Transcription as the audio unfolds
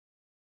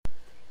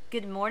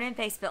Good morning,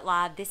 Facebook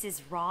Live. This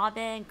is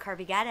Robin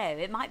Curvigato.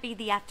 It might be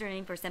the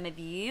afternoon for some of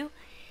you.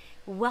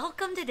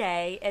 Welcome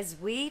today as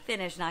we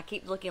finish, and I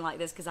keep looking like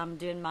this because I'm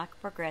doing my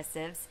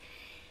progressives.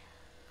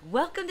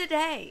 Welcome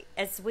today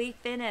as we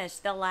finish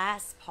the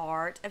last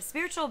part of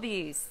spiritual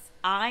abuse.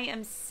 I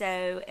am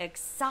so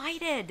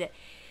excited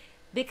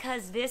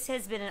because this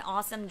has been an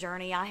awesome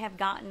journey. I have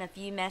gotten a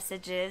few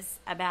messages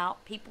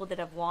about people that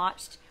have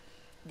watched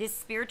this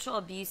spiritual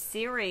abuse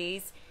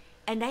series,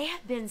 and they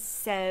have been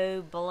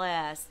so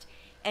blessed.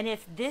 And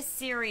if this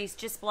series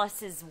just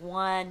blesses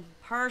one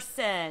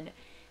person,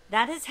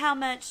 that is how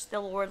much the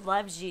Lord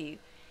loves you.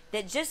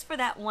 That just for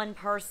that one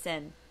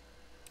person,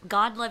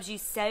 God loves you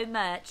so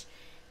much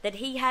that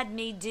He had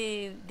me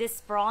do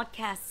this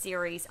broadcast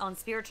series on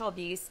spiritual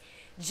abuse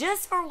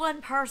just for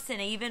one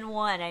person, even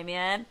one.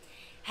 Amen.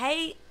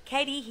 Hey,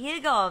 Katie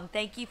Higom,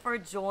 thank you for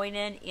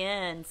joining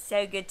in.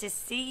 So good to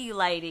see you,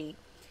 lady.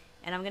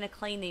 And I'm going to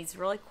clean these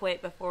really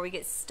quick before we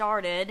get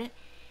started.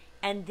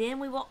 And then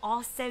we will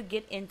also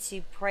get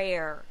into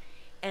prayer.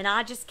 And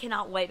I just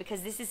cannot wait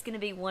because this is going to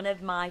be one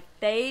of my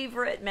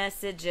favorite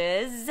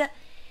messages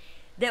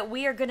that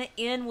we are going to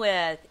end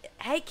with.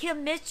 Hey,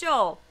 Kim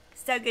Mitchell.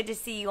 So good to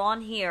see you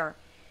on here.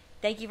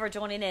 Thank you for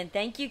joining in.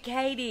 Thank you,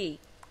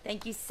 Katie.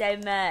 Thank you so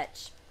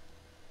much.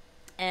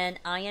 And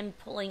I am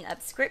pulling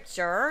up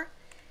scripture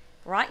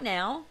right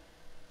now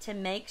to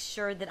make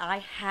sure that I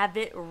have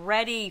it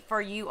ready for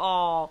you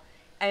all.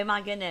 Oh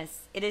my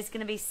goodness. It is going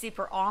to be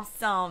super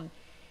awesome.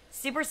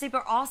 Super,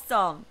 super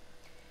awesome.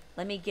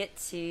 Let me get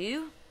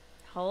to,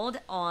 hold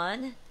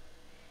on,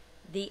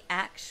 the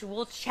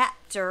actual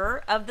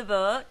chapter of the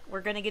book.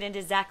 We're going to get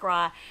into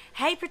Zechariah.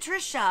 Hey,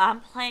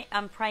 Patricia,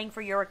 I'm praying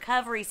for your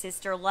recovery,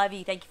 sister. Love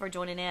you. Thank you for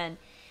joining in.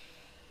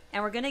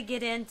 And we're going to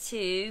get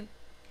into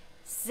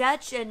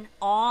such an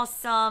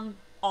awesome,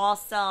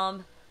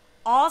 awesome,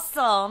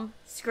 awesome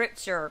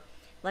scripture.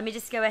 Let me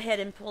just go ahead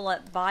and pull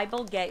up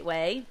Bible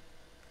Gateway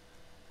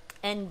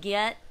and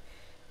get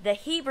the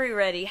Hebrew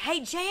ready. Hey,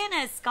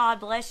 Janice,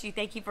 God bless you.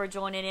 Thank you for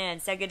joining in.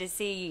 So good to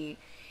see you.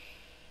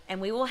 And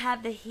we will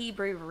have the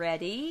Hebrew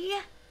ready.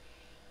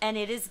 And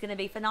it is going to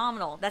be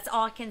phenomenal. That's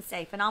all I can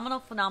say. Phenomenal,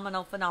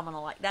 phenomenal,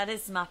 phenomenal. Like, that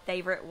is my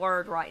favorite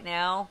word right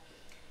now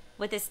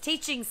with this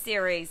teaching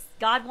series.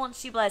 God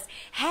wants you blessed.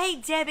 Hey,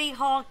 Debbie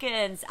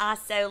Hawkins. I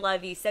so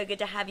love you. So good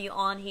to have you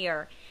on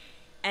here.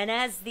 And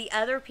as the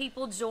other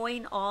people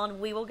join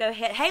on, we will go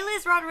ahead. Hey,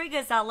 Liz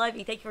Rodriguez, I love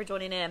you. Thank you for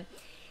joining in.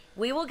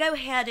 We will go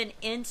ahead and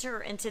enter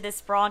into this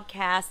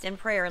broadcast in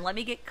prayer. And let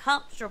me get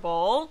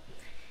comfortable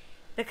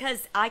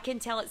because I can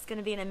tell it's going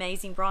to be an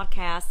amazing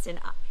broadcast. And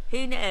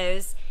who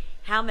knows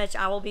how much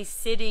I will be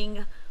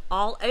sitting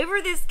all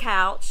over this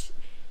couch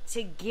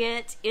to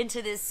get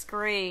into this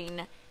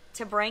screen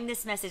to bring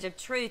this message of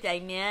truth.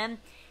 Amen.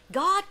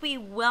 God, we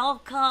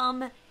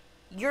welcome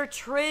your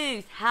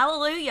truth.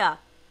 Hallelujah.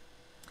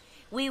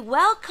 We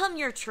welcome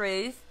your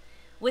truth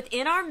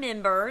within our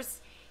members.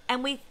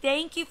 And we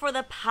thank you for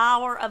the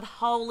power of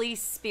Holy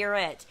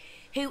Spirit,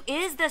 who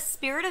is the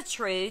Spirit of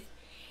truth,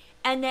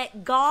 and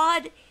that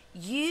God,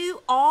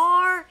 you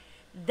are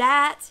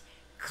that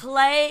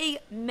clay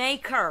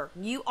maker.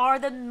 You are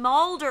the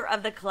molder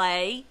of the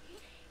clay,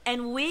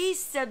 and we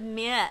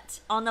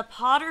submit on the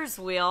potter's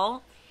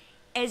wheel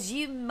as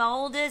you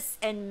mold us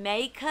and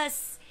make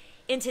us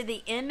into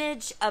the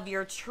image of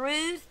your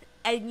truth,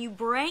 and you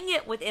bring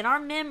it within our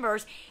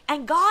members.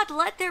 And God,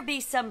 let there be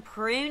some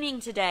pruning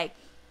today.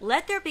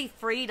 Let there be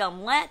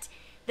freedom. Let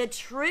the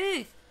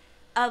truth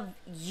of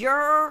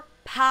your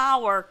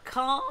power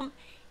come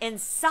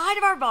inside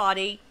of our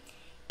body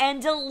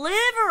and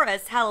deliver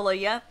us,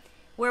 hallelujah,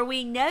 where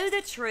we know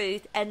the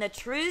truth and the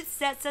truth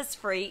sets us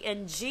free.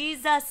 In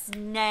Jesus'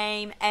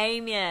 name,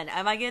 amen.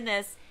 Oh my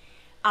goodness.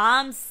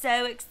 I'm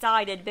so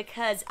excited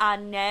because I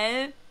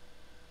know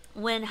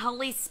when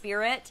Holy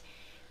Spirit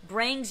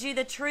brings you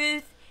the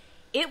truth,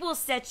 it will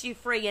set you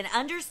free. And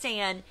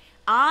understand,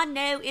 I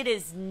know it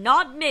is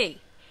not me.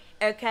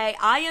 Okay,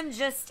 I am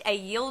just a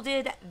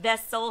yielded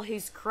vessel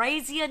who's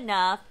crazy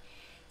enough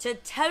to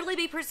totally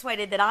be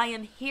persuaded that I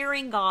am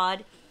hearing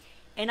God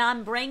and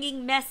I'm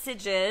bringing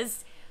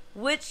messages,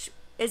 which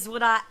is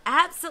what I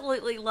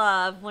absolutely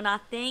love when I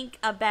think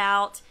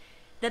about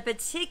the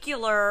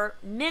particular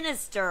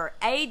minister,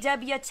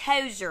 A.W.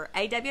 Tozer.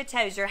 A.W.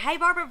 Tozer. Hey,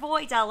 Barbara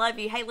Voigt, I love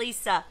you. Hey,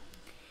 Lisa.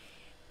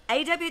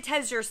 A.W.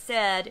 Tozer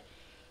said,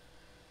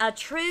 a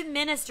true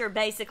minister,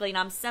 basically, and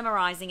I'm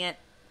summarizing it,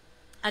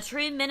 a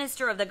true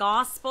minister of the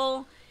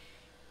gospel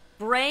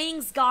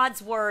brings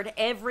God's word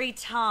every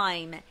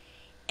time.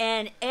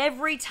 And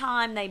every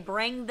time they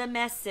bring the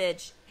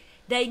message,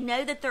 they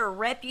know that their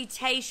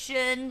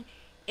reputation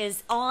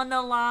is on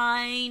the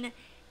line.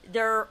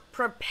 They're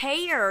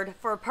prepared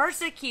for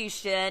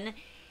persecution.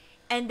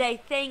 And they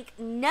think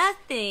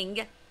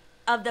nothing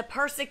of the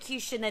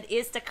persecution that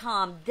is to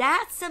come.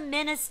 That's a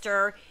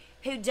minister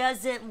who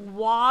doesn't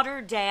water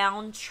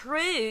down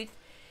truth,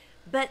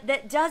 but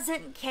that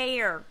doesn't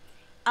care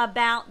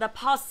about the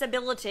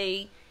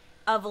possibility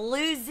of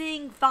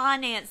losing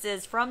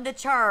finances from the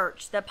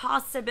church, the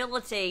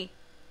possibility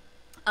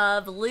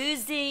of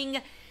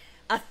losing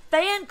a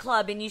fan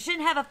club, and you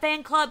shouldn't have a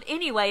fan club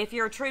anyway if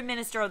you're a true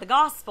minister of the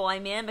gospel,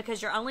 amen,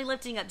 because you're only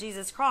lifting up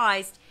Jesus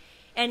Christ,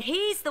 and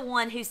he's the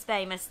one who's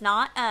famous,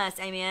 not us,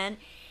 amen.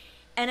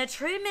 And a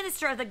true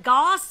minister of the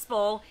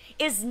gospel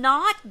is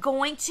not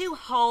going to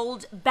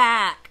hold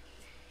back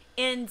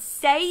in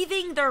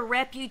saving their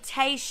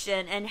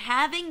reputation and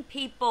having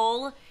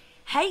people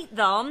hate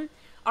them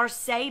or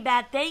say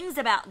bad things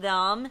about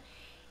them.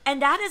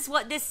 And that is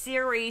what this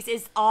series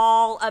is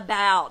all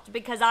about,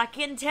 because I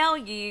can tell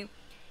you,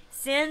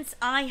 since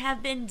I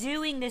have been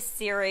doing this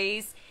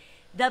series,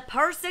 the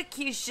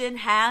persecution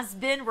has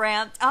been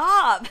ramped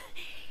up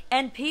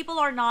and people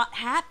are not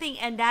happy,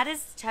 and that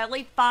is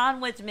totally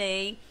fine with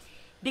me,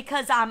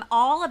 because I'm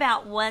all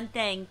about one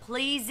thing: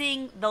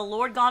 pleasing the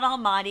Lord God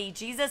Almighty,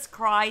 Jesus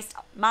Christ,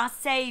 my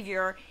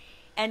Savior,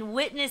 and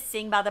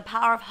witnessing by the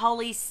power of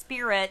Holy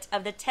Spirit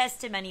of the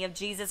testimony of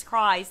Jesus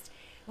Christ,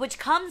 which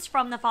comes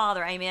from the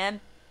Father, amen.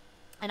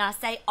 And I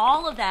say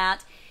all of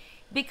that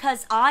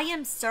because I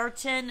am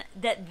certain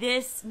that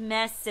this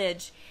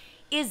message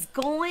is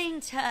going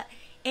to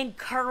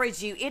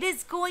encourage you. It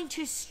is going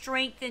to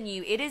strengthen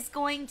you. It is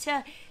going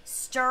to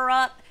stir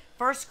up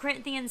 1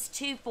 Corinthians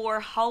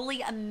 2:4 holy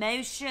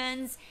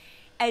emotions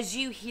as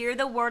you hear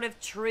the word of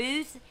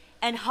truth,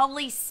 and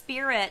Holy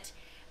Spirit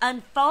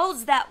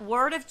unfolds that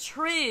word of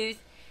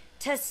truth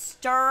to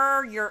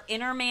stir your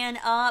inner man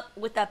up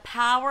with the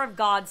power of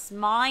God's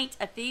might,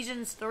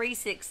 Ephesians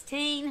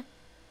 3:16,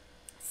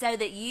 so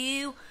that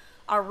you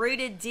are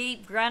rooted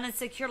deep, grounded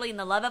securely in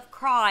the love of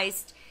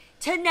Christ,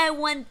 to know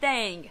one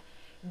thing: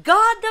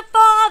 God the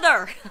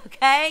Father,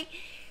 okay?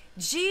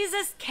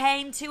 Jesus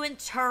came to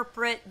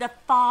interpret the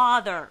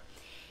Father.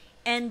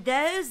 And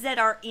those that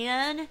are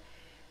in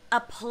a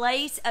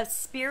place of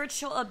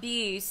spiritual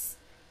abuse,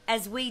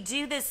 as we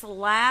do this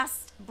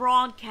last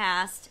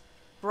broadcast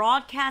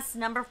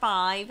number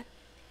 5,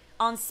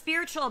 on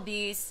spiritual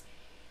abuse,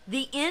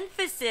 the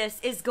emphasis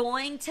is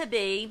going to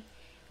be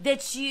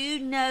that you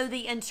know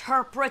the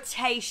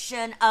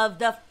interpretation of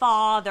the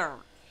Father.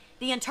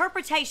 The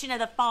interpretation of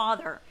the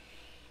Father.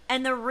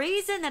 And the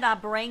reason that I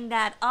bring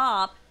that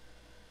up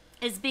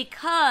is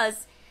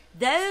because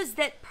those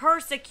that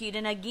persecute,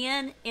 and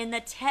again in the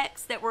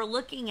text that we're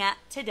looking at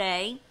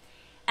today,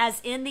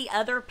 as in the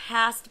other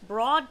past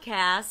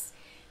broadcasts,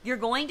 you're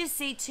going to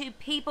see two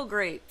people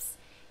groups.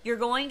 You're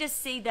going to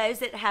see those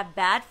that have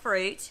bad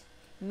fruit,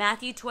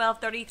 Matthew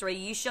 12:33,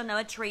 you shall know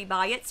a tree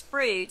by its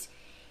fruit.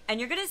 And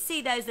you're going to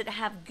see those that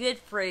have good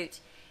fruit.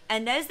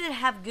 And those that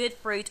have good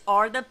fruit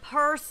are the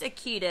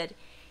persecuted.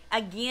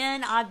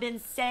 Again, I've been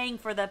saying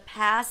for the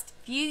past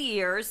few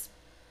years,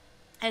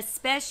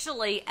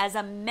 especially as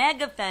a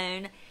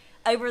megaphone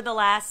over the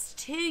last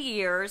 2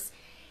 years,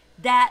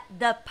 that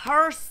the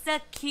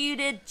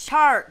persecuted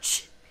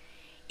church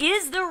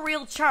is the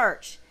real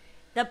church.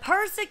 The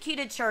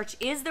persecuted church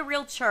is the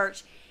real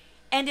church.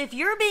 And if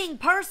you're being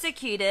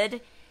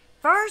persecuted,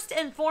 first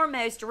and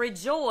foremost,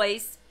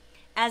 rejoice,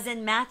 as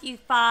in Matthew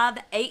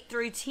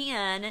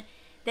 5:8-10,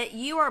 that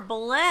you are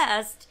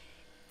blessed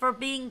for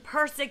being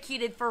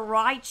persecuted for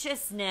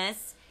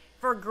righteousness,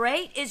 for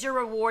great is your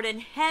reward in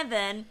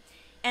heaven.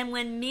 And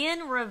when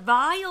men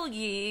revile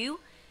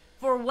you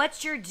for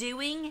what you're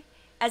doing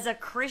as a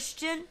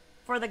Christian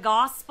for the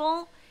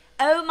gospel,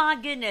 oh my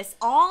goodness,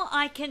 all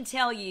I can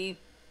tell you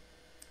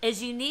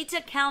is you need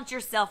to count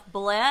yourself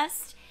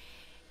blessed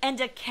and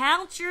to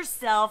count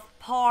yourself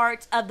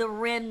part of the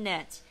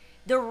remnant,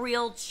 the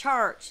real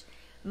church.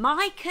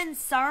 My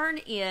concern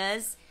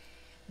is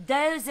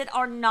those that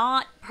are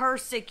not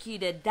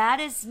persecuted. That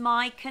is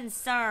my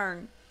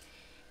concern.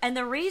 And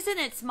the reason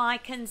it's my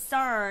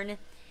concern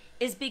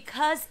is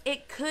because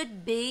it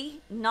could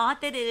be,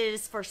 not that it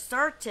is for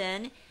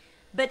certain,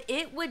 but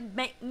it would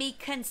make me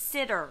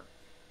consider,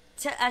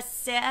 to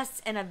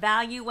assess and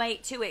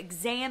evaluate, to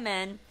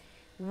examine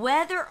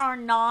whether or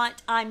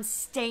not I'm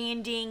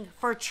standing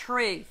for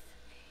truth.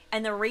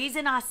 And the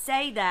reason I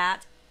say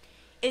that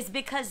is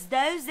because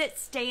those that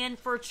stand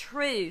for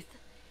truth,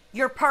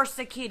 you're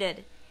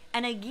persecuted.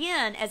 And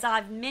again, as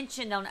I've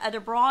mentioned on other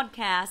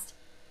broadcasts,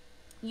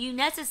 you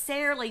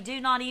necessarily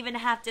do not even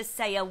have to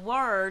say a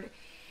word.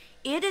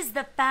 It is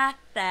the fact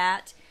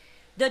that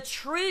the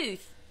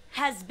truth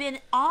has been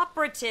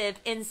operative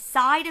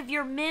inside of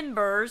your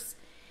members,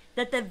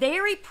 that the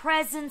very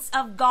presence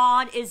of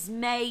God is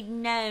made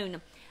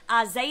known.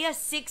 Isaiah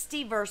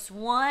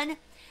 60:1,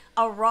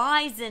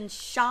 arise and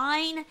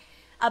shine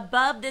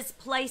above this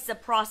place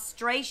of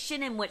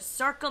prostration in which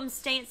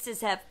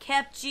circumstances have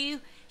kept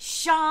you.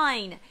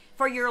 Shine,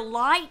 for your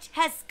light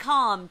has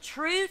come.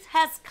 Truth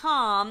has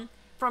come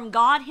from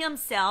God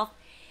himself,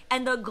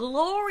 and the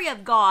glory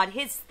of God,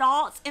 his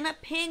thoughts and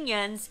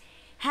opinions,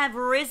 have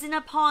risen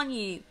upon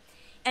you.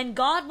 And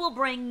God will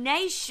bring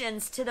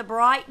nations to the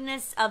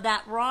brightness of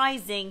that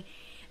rising.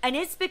 And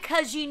it's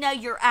because you know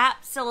you're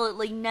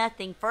absolutely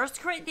nothing. 1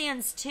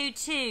 Corinthians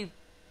 2:2,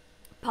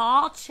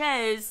 Paul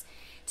chose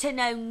to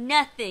know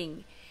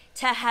nothing,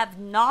 to have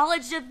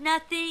knowledge of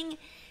nothing,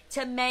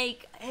 to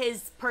make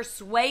his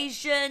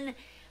persuasion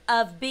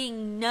of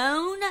being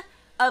known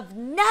of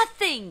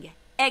nothing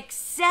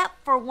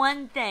except for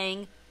one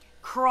thing,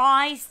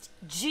 Christ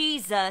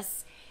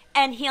Jesus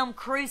and Him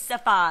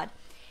crucified.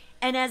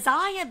 And as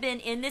I have been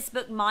in this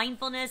book,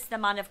 Mindfulness, the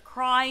Mind of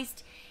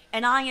Christ,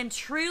 and I am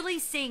truly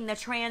seeing the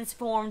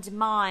transformed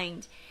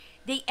mind,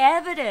 the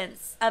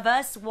evidence of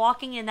us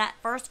walking in that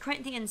 1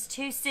 Corinthians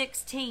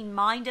 2:16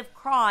 mind of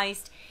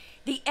Christ,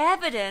 the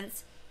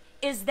evidence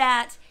is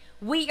that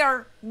we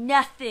are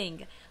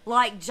nothing.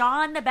 Like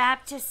John the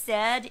Baptist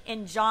said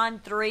in John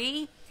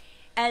 3,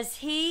 as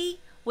he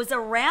was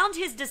around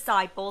his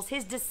disciples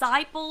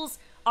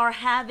are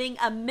having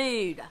a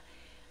mood,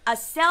 a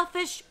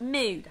selfish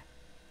mood,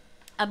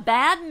 a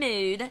bad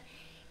mood.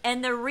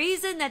 And the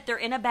reason that they're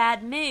in a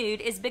bad mood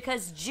is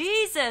because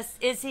Jesus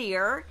is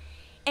here,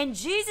 and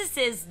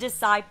Jesus's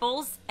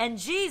disciples and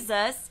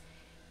Jesus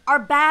are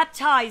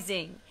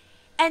baptizing,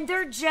 and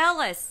they're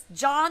jealous.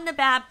 John the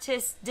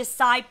Baptist's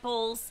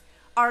disciples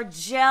are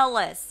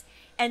jealous.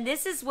 And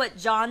this is what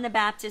John the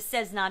Baptist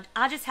says. Now,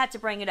 I just had to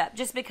bring it up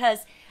just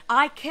because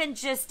I can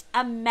just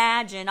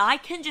imagine, I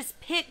can just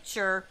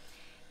picture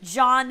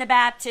John the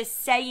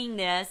Baptist saying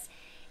this,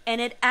 and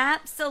it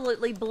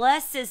absolutely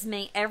blesses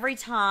me every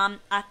time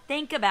I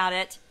think about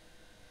it.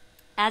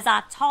 As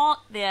I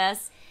taught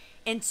this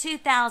in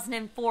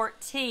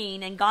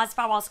 2014 in God's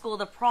Firewall School of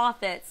the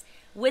Prophets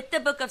with the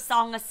Book of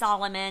Song of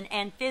Solomon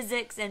and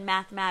physics and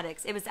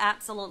mathematics. It was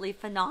absolutely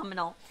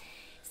phenomenal.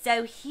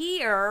 So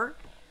here,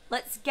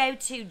 let's go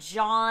to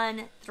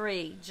John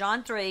 3.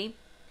 John 3,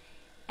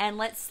 and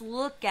let's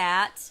look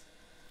at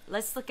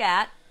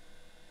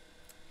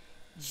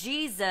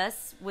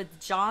Jesus with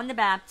John the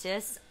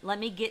Baptist. Let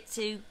me get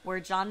to where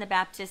John the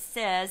Baptist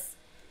says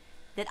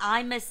that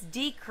I must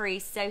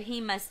decrease so He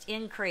must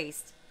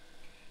increase.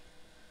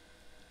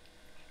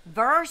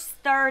 Verse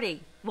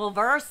 30. Well,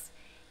 verse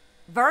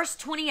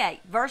 28.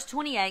 Verse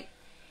 28.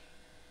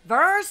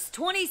 Verse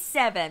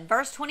 27.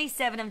 Verse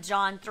 27 of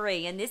John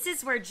 3. And this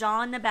is where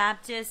John the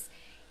Baptist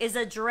is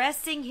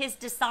addressing his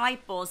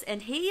disciples,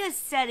 and he is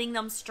setting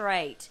them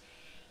straight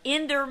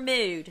in their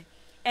mood.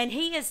 And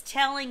he is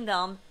telling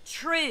them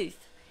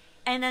truth.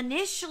 And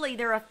initially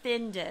they're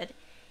offended.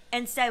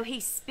 And so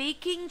he's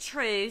speaking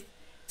truth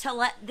to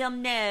let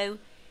them know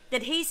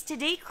that he's to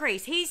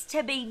decrease. He's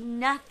to be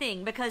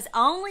nothing, because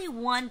only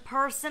one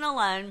person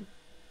alone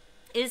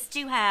is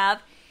to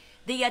have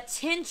the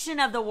attention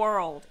of the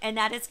world, and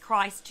that is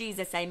Christ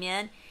Jesus.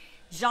 Amen.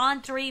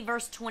 John 3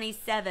 verse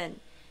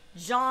 27.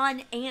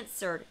 John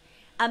answered,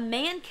 a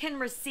man can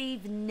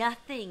receive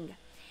nothing.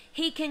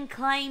 He can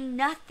claim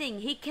nothing.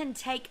 He can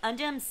take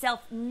unto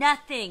himself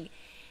nothing.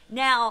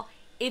 Now,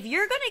 if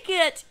you're going to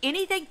get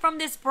anything from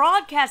this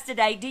broadcast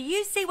today, do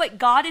you see what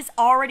God is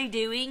already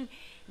doing?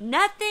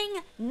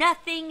 Nothing,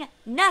 nothing,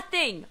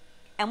 nothing.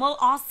 And we'll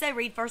also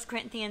read 1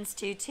 Corinthians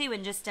 2:2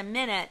 in just a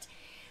minute.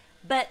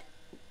 But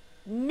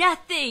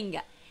nothing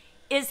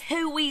is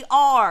who we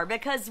are,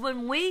 because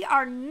when we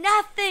are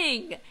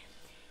nothing,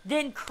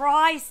 then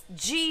Christ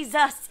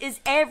Jesus is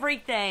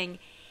everything.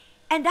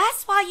 And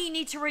that's why you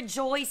need to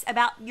rejoice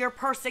about your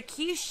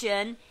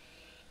persecution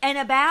and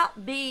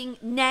about being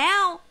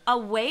now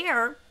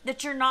aware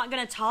that you're not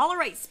going to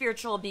tolerate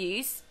spiritual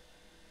abuse.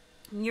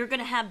 You're going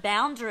to have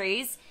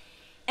boundaries.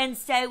 And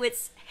so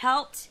it's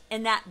helped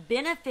in that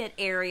benefit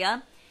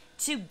area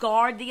to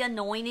guard the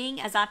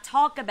anointing, as I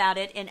talk about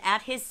it in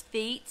At His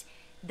Feet,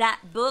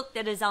 that book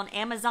that is on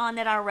Amazon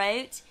that I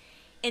wrote,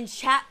 in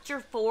chapter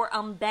 4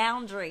 on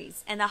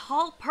boundaries and the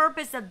whole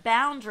purpose of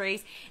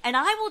boundaries. And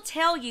I will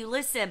tell you,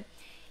 listen,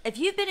 if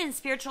you've been in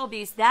spiritual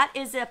abuse, that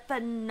is a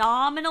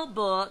phenomenal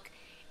book,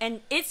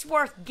 and it's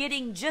worth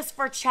getting just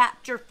for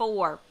chapter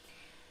 4.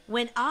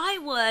 When I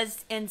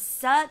was in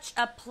such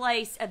a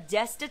place of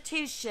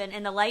destitution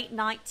in the late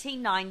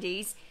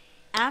 1990s,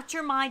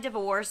 after my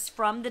divorce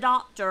from the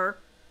doctor,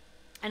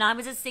 and I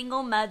was a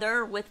single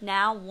mother with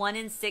now 1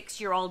 and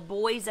 6-year-old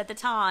boys at the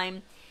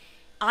time,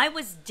 I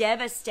was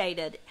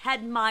devastated.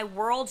 Had my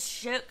world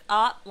shook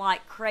up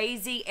like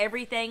crazy.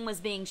 Everything was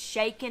being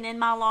shaken in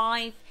my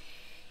life.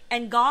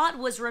 And God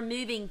was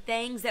removing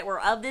things that were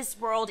of this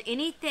world.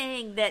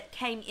 Anything that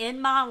came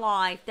in my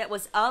life that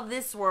was of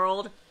this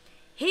world,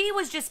 He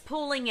was just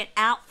pulling it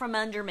out from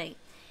under me.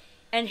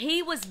 And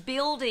He was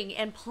building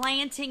and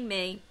planting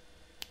me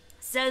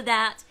so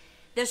that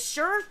the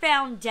sure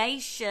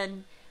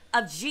foundation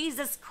of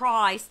Jesus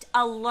Christ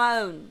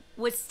alone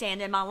would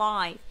stand in my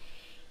life.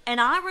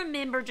 And I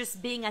remember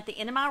just being at the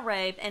end of my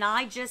rope, and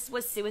I just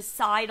was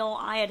suicidal.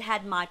 I had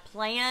had my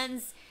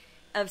plans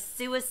of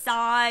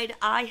suicide.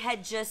 I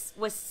had just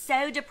was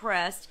so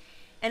depressed.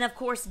 And of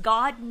course,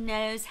 God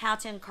knows how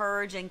to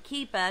encourage and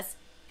keep us.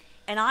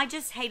 And I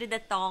just hated the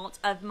thought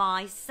of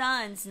my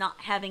sons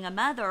not having a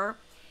mother.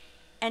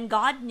 And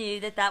God knew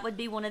that that would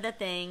be one of the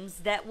things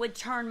that would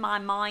turn my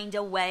mind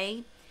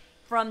away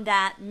from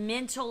that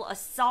mental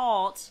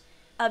assault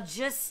of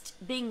just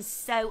being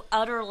so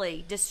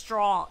utterly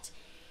distraught.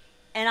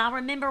 And I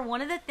remember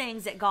one of the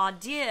things that God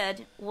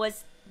did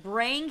was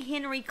bring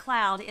Henry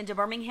Cloud into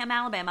Birmingham,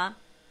 Alabama.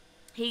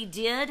 He's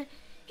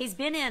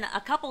been in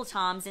a couple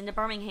times into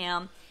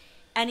Birmingham.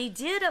 And he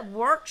did a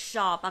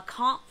workshop, a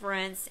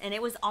conference, and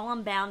it was all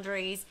on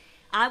boundaries.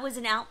 I was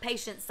an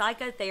outpatient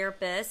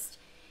psychotherapist,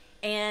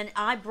 and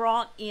I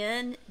brought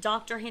in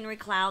Dr. Henry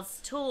Cloud's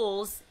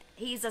tools.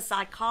 He's a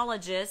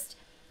psychologist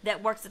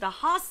that works at a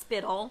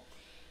hospital,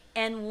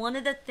 and one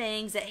of the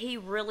things that he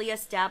really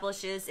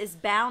establishes is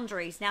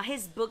boundaries. Now,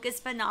 his book is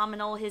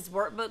phenomenal. His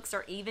workbooks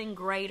are even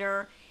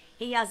greater.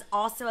 He has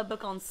also a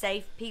book on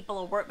safe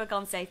people, a workbook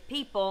on safe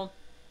people.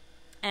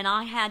 And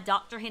I had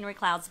Dr. Henry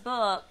Cloud's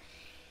book,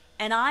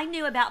 and I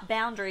knew about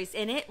boundaries,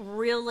 and it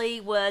really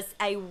was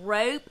a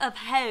rope of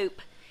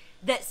hope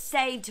that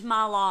saved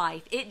my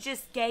life. It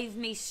just gave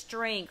me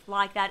strength,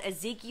 like that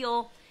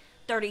Ezekiel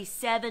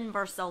 37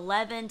 verse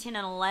 11, 10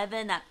 and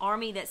 11, that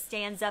army that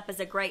stands up as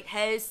a great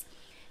host.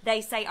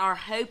 They say our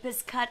hope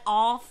is cut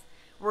off.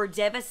 We're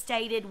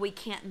devastated. We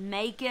can't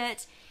make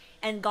it.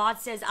 And God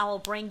says, I will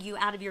bring you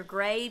out of your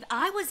grave.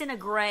 I was in a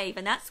grave,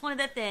 and that's one of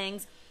the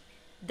things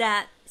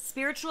that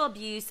spiritual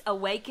abuse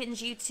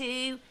awakens you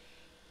to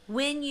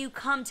when you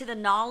come to the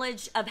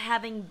knowledge of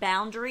having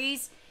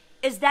boundaries,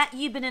 is that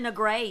you've been in a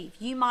grave.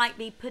 You might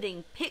be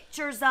putting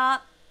pictures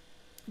up,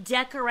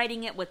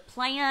 decorating it with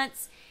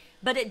plants,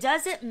 but it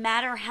doesn't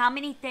matter how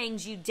many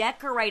things you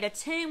decorate a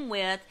tomb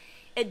with.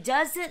 It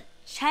doesn't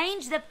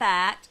change the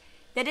fact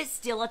that it's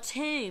still a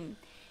tomb.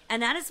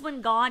 And that is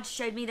when God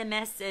showed me the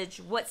message,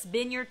 what's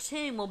been your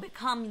tomb will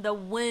become the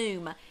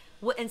womb.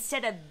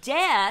 Instead of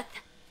death,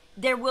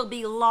 there will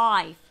be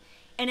life.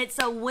 And it's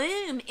a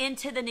womb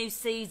into the new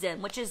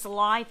season, which is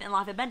life and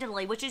life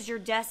abundantly, which is your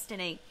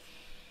destiny.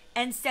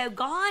 And so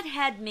God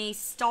had me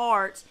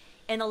start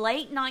in the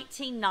late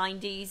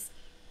 1990s,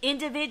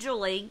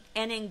 individually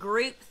and in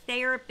group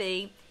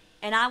therapy.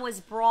 And I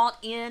was brought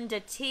in to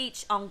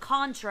teach on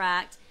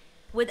contract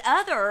with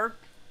other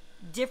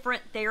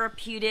different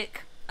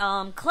therapeutic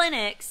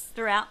clinics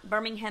throughout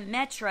Birmingham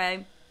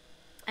Metro,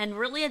 and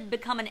really had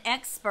become an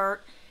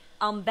expert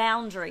on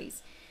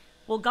boundaries.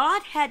 Well,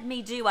 God had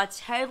me do a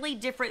totally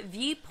different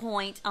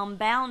viewpoint on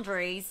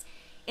boundaries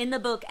in the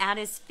book At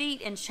His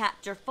Feet in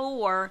chapter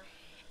 4,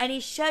 and he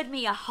showed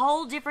me a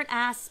whole different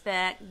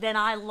aspect than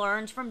I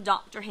learned from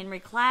Dr. Henry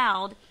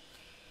Cloud,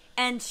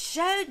 and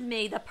showed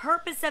me the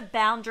purpose of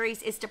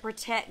boundaries is to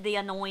protect the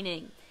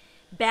anointing.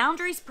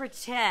 Boundaries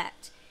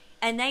protect,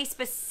 and they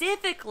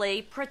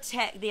specifically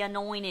protect the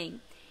anointing.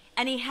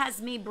 And he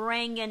has me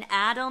bring in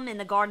Adam in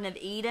the Garden of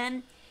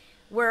Eden,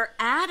 where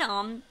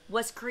Adam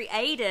was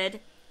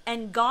created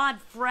and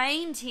God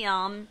framed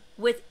him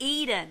with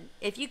Eden.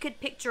 If you could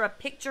picture a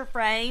picture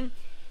frame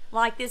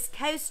like this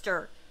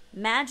coaster,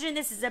 imagine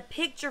this is a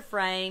picture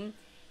frame,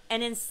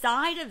 and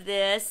inside of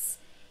this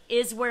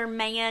is where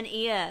man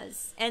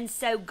is. And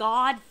so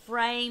God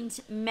framed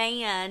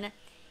man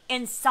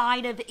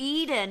inside of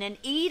Eden, and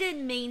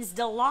Eden means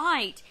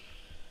delight.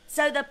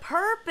 So the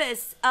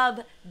purpose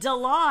of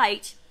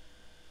delight,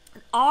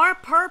 our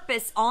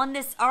purpose on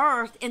this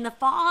earth in the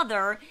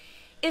Father,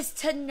 is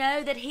to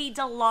know that he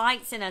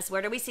delights in us.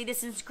 Where do we see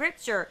this in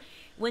Scripture?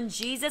 When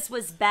Jesus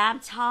was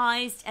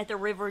baptized at the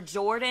River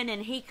Jordan,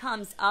 and he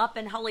comes up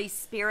and Holy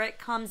Spirit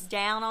comes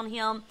down on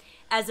him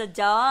as a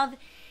dove,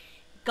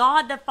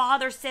 God the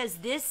Father says,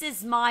 this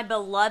is my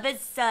beloved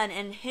Son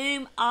in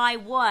whom I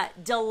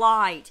what?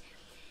 Delight.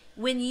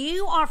 When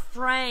you are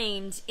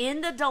framed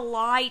in the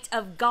delight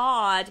of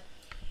God,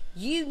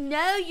 you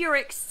know you're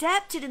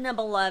accepted in the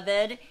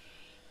beloved,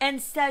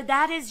 and so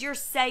that is your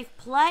safe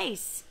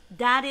place.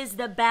 That is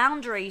the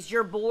boundaries,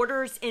 your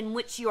borders in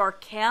which you are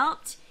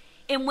kept,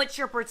 in which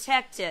you're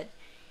protected.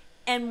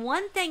 And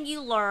one thing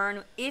you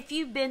learn if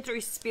you've been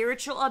through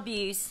spiritual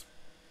abuse,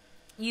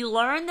 you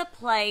learn the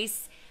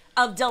place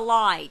of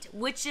delight,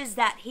 which is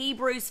that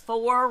Hebrews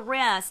 4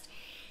 rest.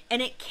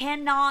 And it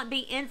cannot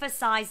be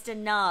emphasized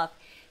enough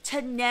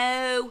to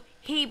know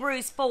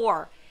Hebrews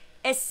 4,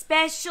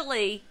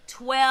 especially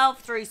 12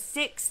 through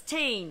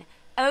 16,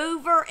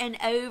 over and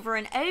over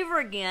and over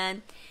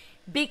again,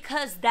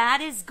 because that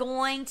is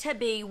going to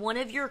be one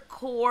of your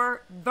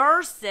core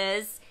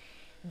verses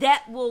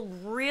that will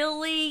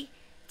really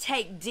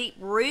take deep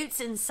roots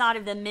inside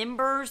of the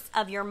members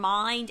of your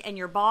mind and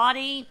your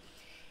body.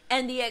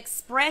 And the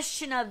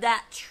expression of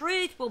that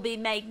truth will be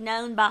made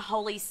known by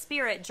Holy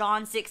Spirit,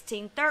 John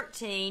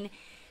 16:13,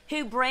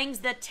 who brings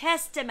the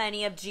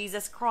testimony of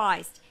Jesus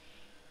Christ.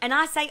 And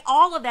I say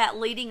all of that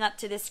leading up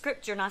to this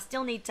scripture, and I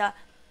still need to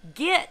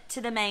get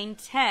to the main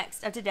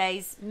text of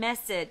today's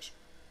message.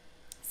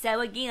 So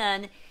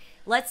again,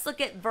 let's look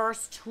at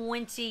verse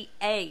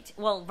 28.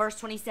 Well, verse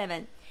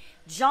 27.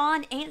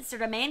 John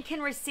answered, a man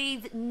can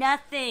receive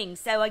nothing.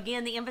 So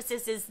again, the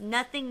emphasis is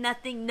nothing,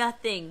 nothing,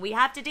 nothing. We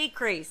have to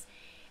decrease.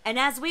 And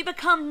as we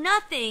become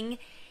nothing,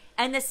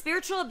 and the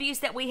spiritual abuse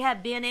that we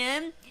have been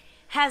in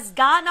has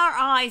gotten our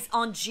eyes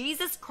on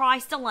Jesus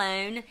Christ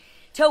alone,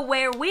 to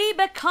where we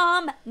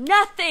become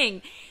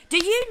nothing. Do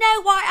you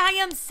know why I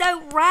am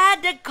so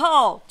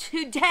radical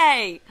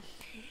today?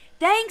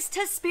 Thanks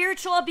to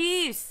spiritual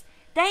abuse,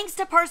 thanks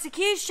to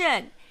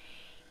persecution.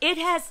 It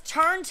has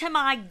turned to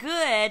my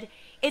good.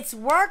 It's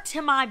worked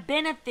to my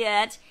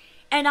benefit.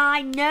 And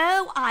I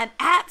know I'm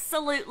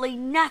absolutely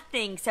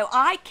nothing. So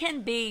I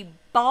can be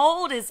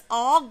bold as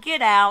all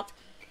get out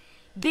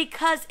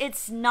because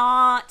it's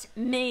not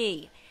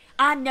me.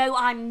 I know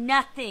I'm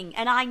nothing,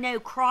 and I know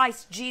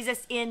Christ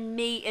Jesus in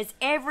me is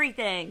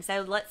everything.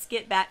 So let's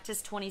get back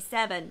to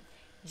 27.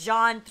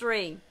 John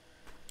 3.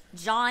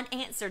 John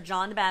answered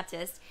John the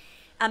Baptist,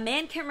 a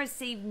man can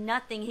receive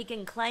nothing, he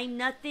can claim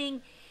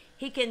nothing,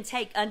 he can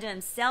take unto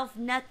himself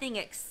nothing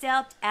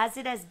except as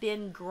it has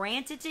been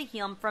granted to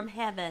him from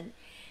heaven.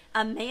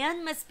 A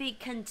man must be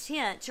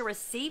content to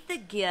receive the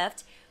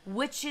gift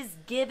which is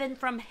given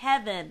from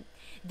heaven.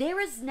 There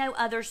is no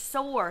other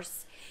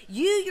source.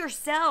 You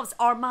yourselves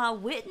are my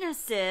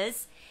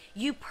witnesses.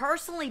 You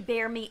personally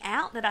bear me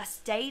out that I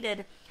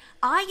stated,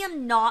 I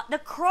am not the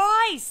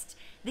Christ,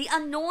 the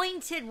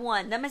anointed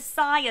one, the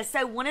Messiah.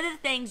 So one of the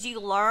things you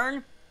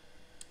learn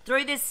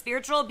through this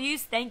spiritual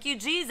abuse, thank you,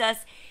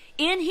 Jesus,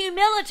 in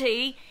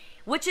humility,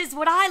 which is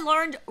what I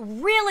learned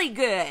really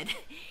good.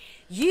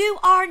 You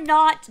are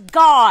not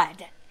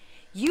God.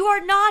 You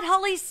are not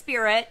Holy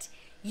Spirit.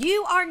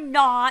 You are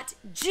not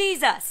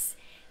Jesus.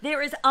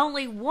 There is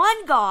only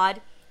one God.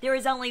 There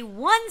is only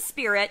one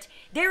Spirit.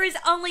 There is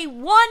only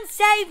one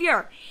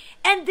Savior.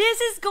 And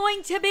this is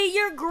going to be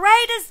your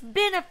greatest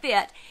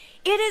benefit.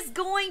 It is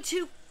going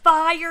to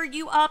fire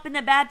you up in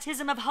the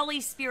baptism of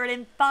Holy Spirit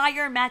and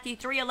fire, Matthew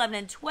 3, 11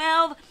 and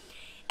 12.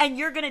 And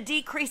you're going to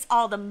decrease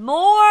all the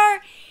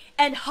more.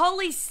 And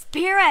Holy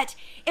Spirit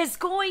is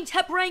going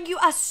to bring you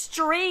a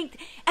strength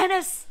and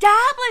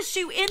establish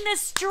you in the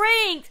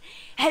strength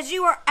as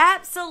you are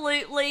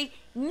absolutely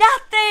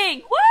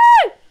nothing.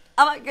 Woo!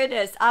 Oh my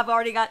goodness, I've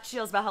already got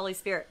chills by Holy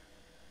Spirit.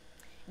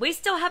 We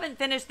still haven't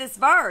finished this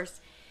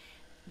verse.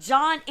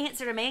 John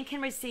answered, a man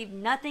can receive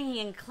nothing,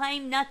 he can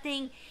claim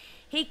nothing,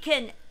 he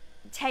can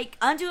take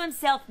unto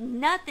himself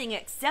nothing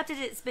except as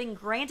it's been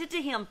granted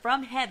to him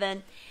from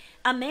heaven.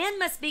 A man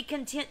must be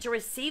content to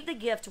receive the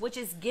gift which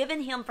is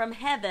given him from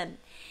heaven.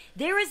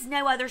 There is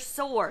no other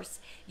source.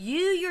 You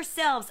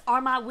yourselves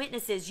are my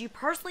witnesses. You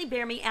personally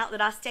bear me out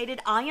that I stated,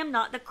 I am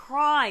not the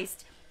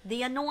Christ,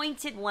 the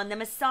anointed one, the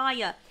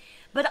Messiah.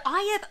 But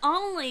I have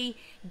only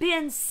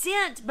been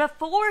sent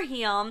before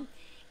him,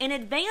 in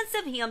advance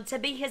of him, to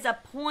be his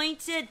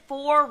appointed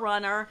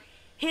forerunner,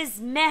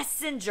 his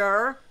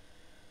messenger,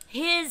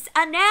 his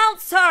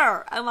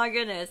announcer. Oh my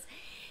goodness.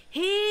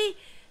 He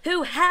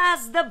who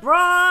has the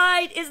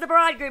bride is the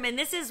bridegroom. And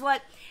this is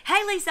what,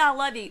 hey Lisa, I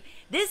love you.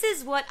 This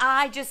is what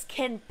I just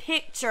can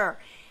picture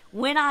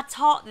when I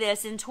taught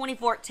this in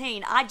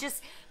 2014. I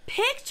just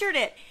pictured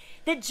it,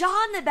 that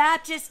John the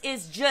Baptist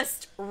is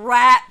just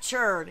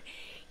raptured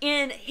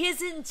in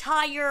his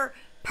entire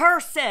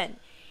person.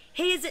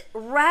 He's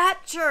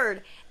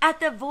raptured at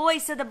the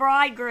voice of the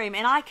bridegroom.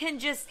 And I can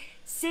just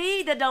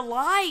see the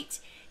delight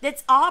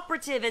that's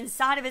operative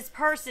inside of his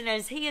person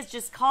as he is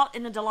just caught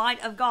in the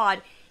delight of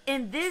God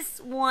in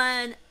this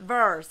one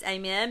verse.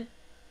 Amen.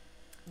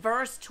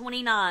 Verse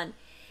 29.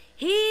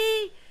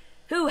 He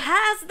who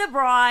has the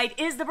bride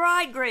is the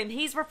bridegroom.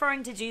 He's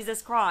referring to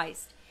Jesus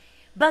Christ.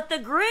 But the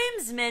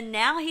groomsman,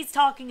 now he's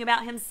talking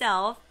about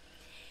himself,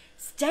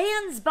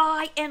 stands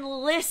by and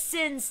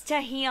listens to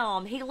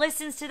him. He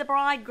listens to the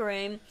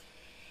bridegroom.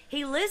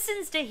 He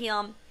listens to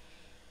him,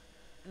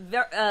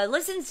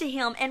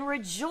 and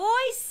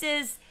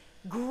rejoices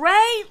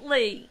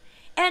greatly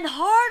and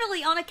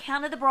heartily on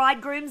account of the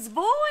bridegroom's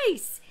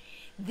voice.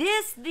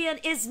 This then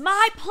is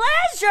my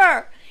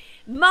pleasure,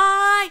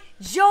 my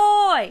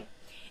joy,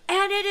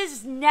 and it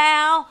is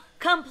now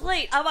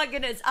complete. Oh my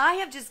goodness, I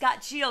have just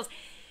got chills.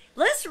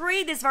 Let's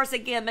read this verse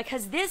again,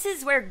 because this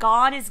is where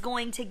God is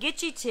going to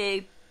get you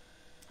to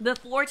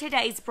before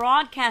today's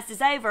broadcast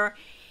is over.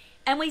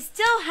 And we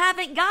still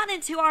haven't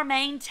gotten to our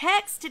main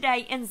text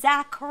today in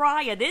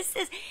Zechariah. This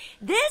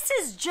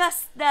is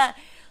just the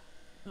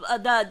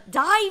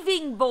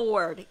diving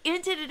board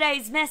into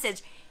today's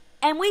message.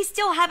 And we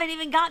still haven't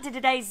even got to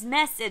today's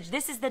message.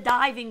 This is the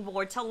diving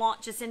board to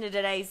launch us into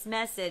today's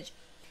message.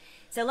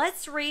 So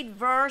let's read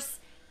verse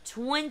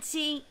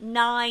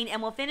 29,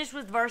 and we'll finish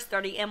with verse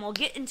 30, and we'll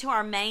get into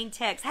our main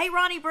text. Hey,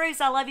 Ronnie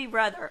Bruce, I love you,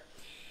 brother.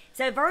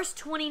 So verse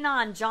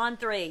 29, John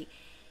 3,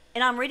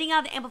 and I'm reading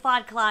out the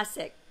Amplified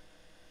Classic.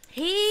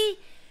 He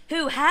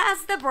who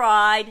has the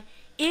bride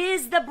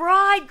is the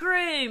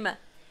bridegroom,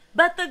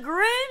 but the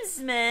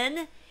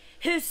groomsman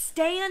who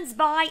stands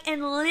by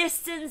and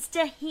listens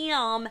to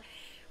him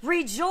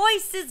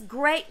rejoices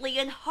greatly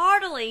and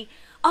heartily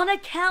on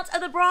account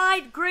of the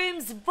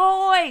bridegroom's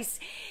voice.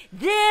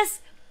 This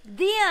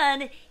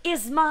then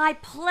is my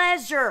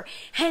pleasure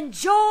and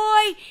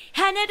joy,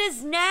 and it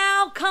is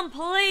now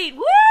complete.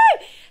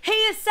 Woo! He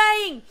is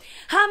saying,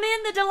 I'm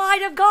in the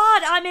delight of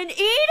God. I'm in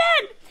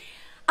Eden.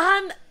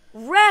 I'm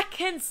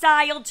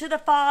reconciled to the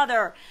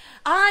Father.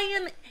 I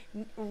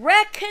am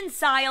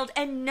reconciled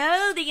and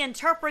know the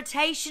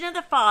interpretation of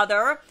the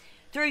Father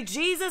through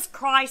Jesus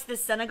Christ, the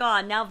Son of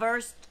God. Now,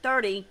 verse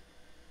 30,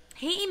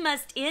 he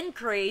must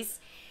increase,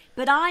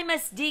 but I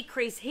must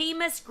decrease. He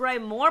must grow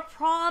more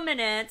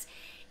prominent,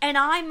 and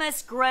I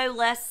must grow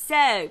less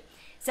so.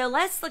 So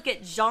let's look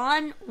at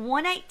John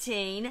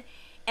 1:18,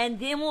 and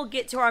then we'll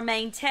get to our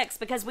main text,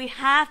 because we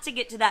have to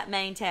get to that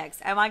main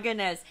text. Oh my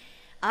goodness.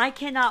 I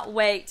cannot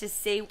wait to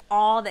see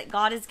all that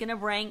God is going to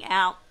bring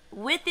out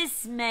with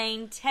this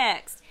main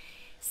text.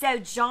 So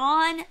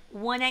John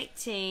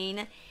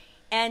 1:18,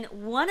 and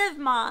one of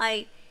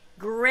my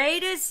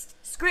greatest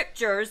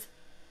scriptures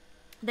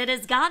that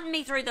has gotten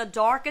me through the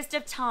darkest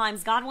of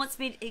times. God's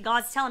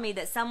telling me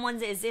that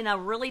someone is in a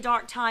really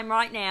dark time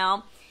right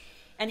now,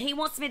 and he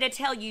wants me to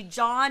tell you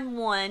John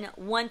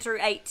 1 through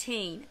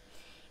 18.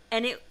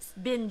 And it's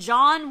been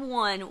John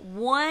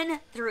 1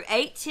 through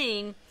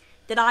 18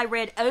 that I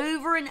read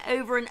over and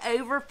over and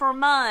over for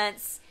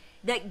months,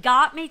 that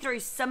got me through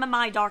some of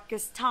my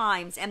darkest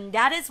times. And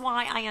that is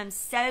why I am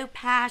so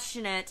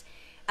passionate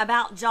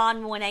about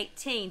John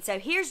 1:18. So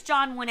here's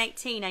John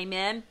 1:18,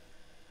 amen.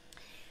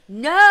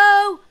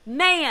 No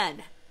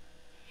man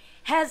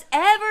has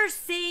ever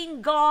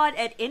seen God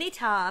at any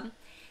time,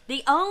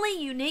 the only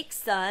unique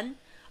Son,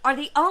 or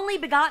the only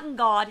begotten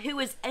God, who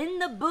is in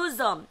the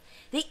bosom,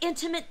 the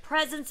intimate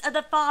presence of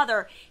the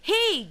Father.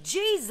 He,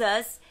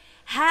 Jesus,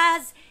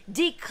 has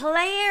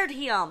declared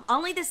him.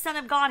 Only the Son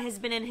of God has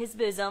been in his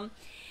bosom.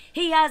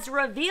 He has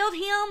revealed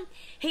him.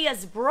 He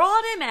has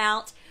brought him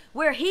out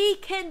where he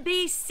can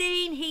be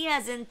seen. He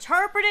has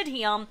interpreted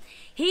him.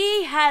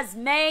 He has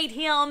made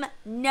him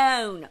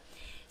known.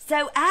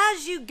 So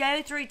as you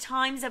go through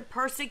times of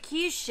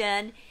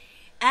persecution,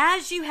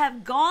 as you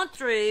have gone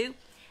through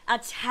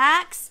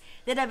attacks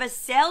that have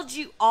assailed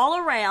you all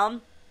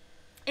around,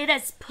 it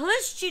has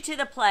pushed you to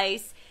the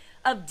place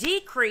of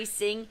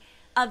decreasing,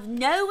 of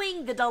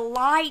knowing the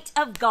delight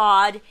of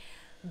God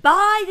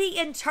by the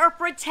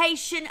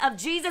interpretation of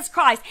Jesus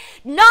Christ.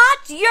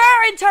 Not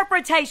your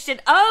interpretation.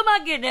 Oh my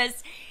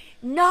goodness.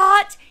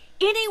 Not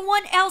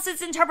anyone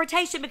else's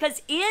interpretation,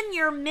 because in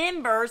your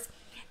members,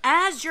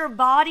 as your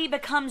body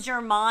becomes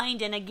your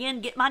mind, and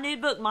again, get my new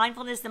book,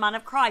 Mindfulness, the Mind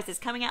of Christ. It's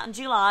coming out in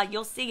July.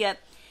 You'll see it.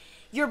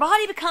 Your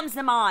body becomes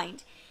the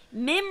mind.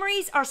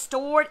 Memories are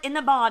stored in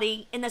the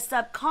body, in the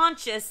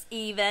subconscious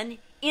even,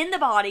 in the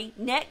body,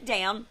 neck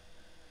down,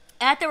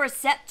 at the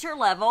receptor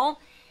level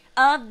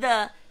of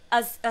a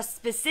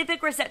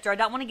specific receptor. I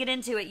don't want to get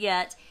into it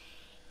yet.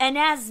 And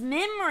as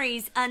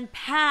memories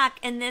unpack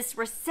in this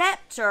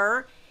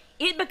receptor,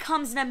 it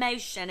becomes an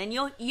emotion. And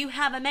you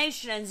have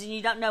emotions and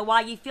you don't know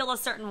why you feel a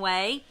certain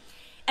way.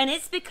 And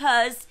it's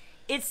because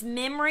it's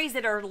memories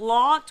that are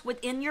locked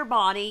within your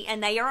body,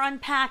 and they are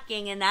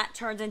unpacking, and that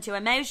turns into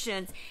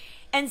emotions.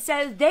 And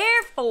so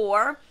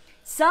therefore,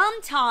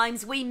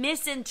 sometimes we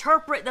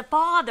misinterpret the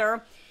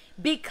Father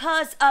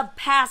because of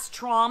past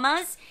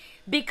traumas,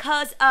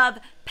 because of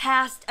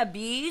past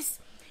abuse,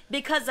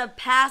 because of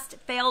past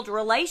failed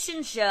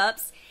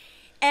relationships.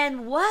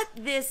 And what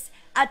this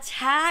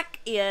attack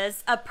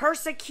is, a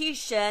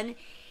persecution,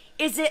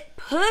 is it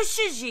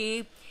pushes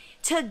you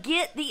to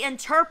get the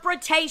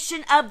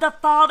interpretation of the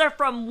Father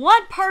from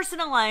one person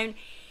alone,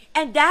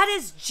 and that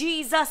is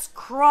Jesus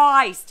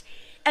Christ.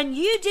 And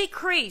you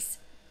decrease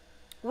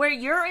where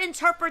your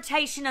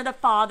interpretation of the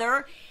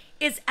Father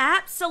is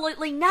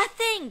absolutely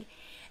nothing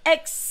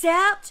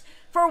except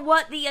for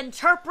what the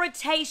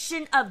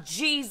interpretation of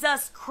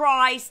Jesus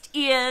Christ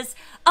is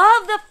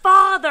of the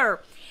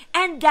Father.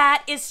 And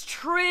that is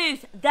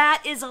truth.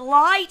 That is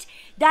light.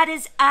 That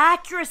is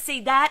accuracy.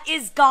 That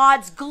is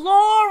God's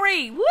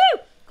glory. Woo!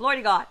 Glory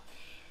to God.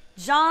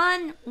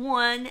 John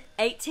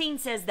 1:18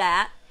 says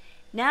that.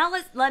 Now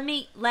let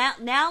me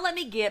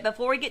get,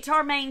 before we get to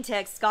our main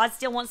text, God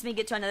still wants me to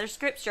get to another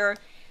scripture.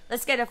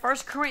 Let's go to 1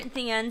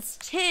 Corinthians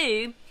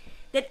 2,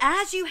 that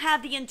as you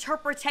have the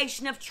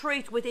interpretation of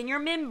truth within your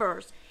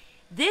members,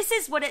 this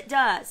is what it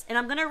does. And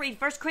I'm going to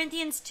read 1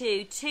 Corinthians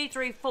 2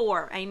 through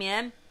 4.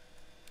 Amen.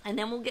 And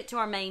then we'll get to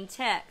our main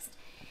text.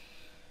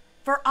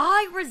 For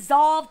I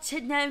resolved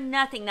to know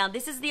nothing. Now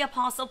this is the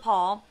Apostle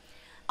Paul.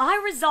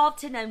 I resolved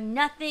to know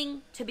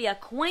nothing, to be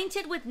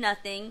acquainted with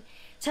nothing,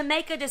 to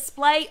make a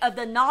display of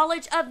the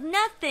knowledge of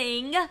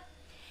nothing,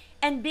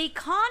 and be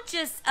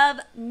conscious of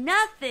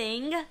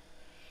nothing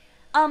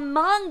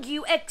among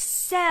you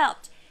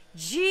except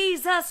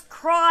Jesus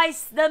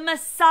Christ the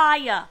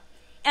Messiah,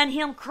 and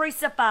him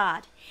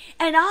crucified.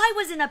 And I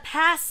was in a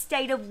past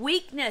state of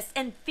weakness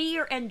and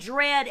fear and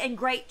dread and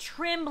great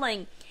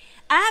trembling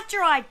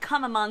after I'd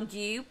come among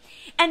you,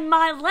 and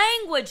my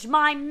language,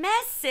 my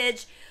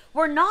message,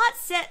 were not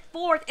set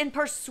forth in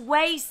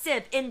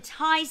persuasive,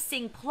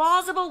 enticing,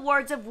 plausible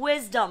words of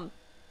wisdom,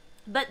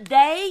 but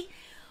they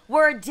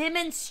were a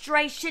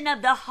demonstration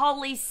of the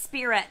Holy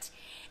Spirit,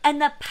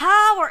 and the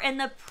power and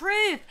the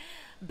proof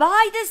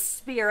by the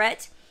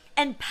Spirit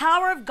and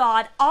power of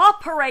God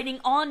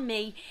operating on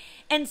me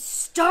and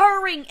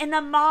stirring in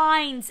the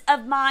minds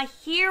of my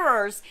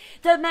hearers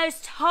the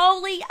most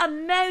holy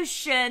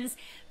emotions,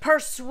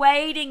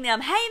 persuading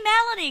them. Hey,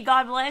 Melanie,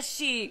 God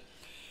bless you.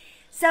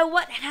 So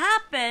what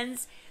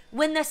happens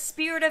when the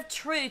Spirit of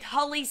truth,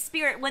 Holy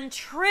Spirit, when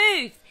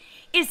truth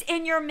is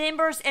in your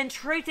members and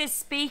truth is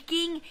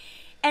speaking,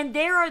 and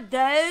there are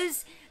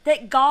those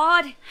that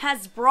God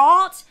has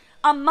brought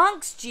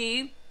amongst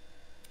you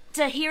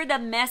to hear the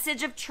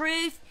message of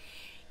truth,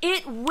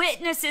 it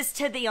witnesses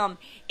to them.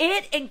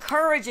 It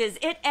encourages,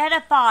 it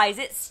edifies,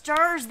 it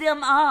stirs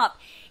them up.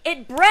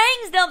 It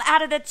brings them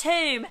out of the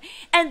tomb,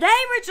 and they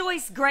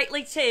rejoice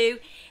greatly too,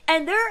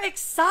 and they're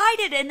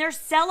excited and they're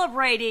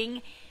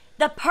celebrating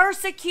the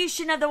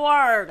persecution of the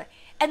word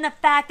and the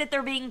fact that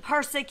they're being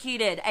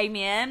persecuted.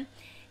 Amen.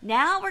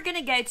 Now we're going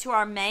to go to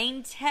our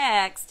main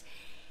text,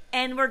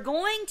 and we're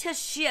going to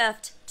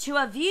shift to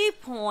a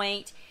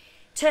viewpoint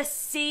to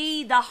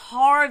see the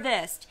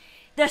harvest,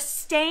 the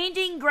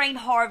standing grain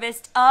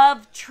harvest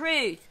of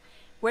truth.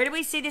 Where do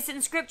we see this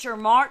in Scripture?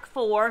 Mark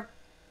 4.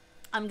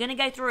 I'm going to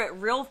go through it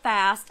real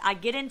fast. I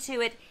get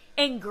into it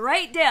in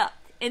great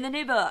depth in the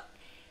new book.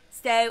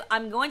 So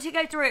I'm going to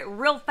go through it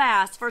real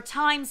fast for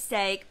time's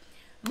sake.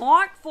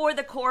 Mark 4,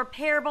 the core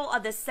parable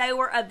of the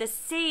sower of the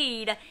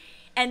seed.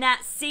 And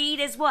that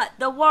seed is what?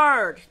 The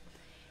Word.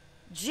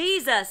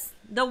 Jesus,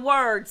 the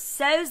Word,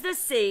 sows the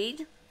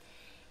seed.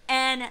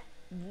 And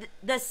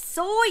the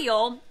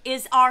soil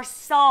is our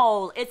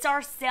soul. It's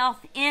our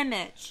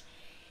self-image.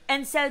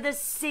 And so the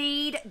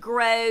seed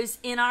grows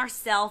in our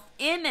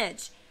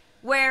self-image,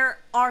 where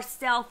our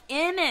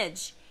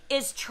self-image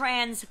is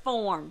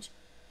transformed.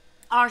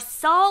 Our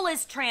soul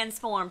is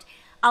transformed.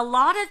 A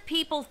lot of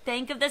people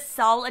think of the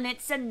soul and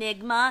it's an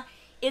enigma.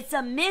 It's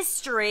a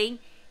mystery.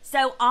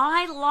 So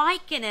I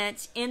liken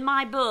it in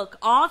my book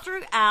all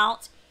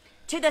throughout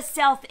to the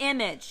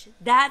self-image.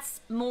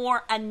 That's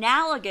more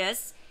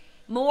analogous,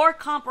 more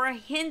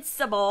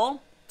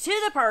comprehensible to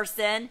the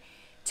person,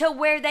 to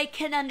where they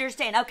can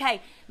understand,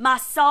 okay, my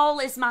soul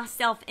is my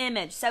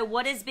self-image. So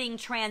what is being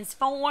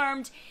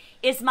transformed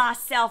is my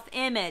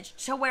self-image,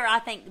 to where I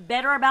think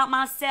better about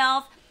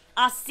myself.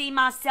 I see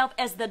myself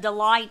as the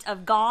delight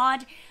of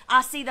God.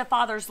 I see the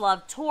Father's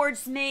love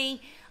towards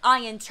me. I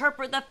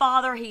interpret the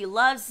Father. He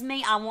loves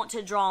me. I want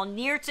to draw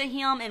near to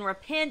Him in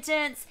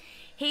repentance.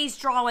 He's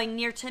drawing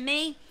near to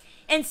me.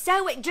 And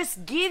so it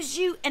just gives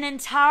you an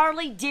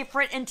entirely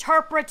different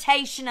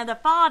interpretation of the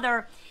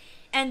Father.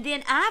 And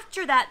then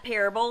after that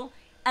parable,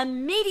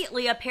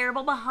 immediately a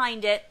parable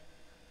behind it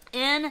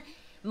in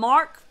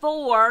Mark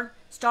 4,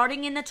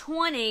 starting in the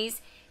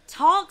 20s,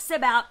 talks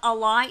about a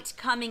light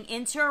coming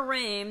into a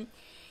room,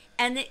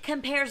 and it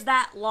compares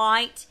that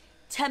light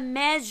to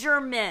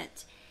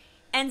measurement.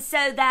 And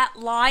so that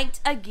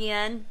light,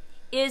 again,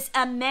 is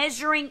a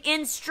measuring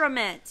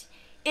instrument.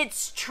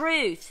 It's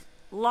truth.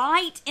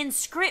 Light in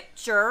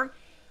Scripture,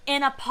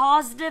 in a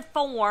positive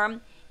form,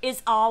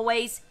 is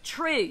always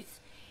truth.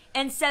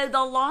 And so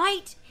the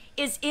light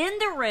is in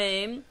the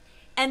room,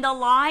 and the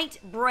light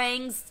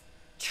brings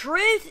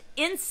truth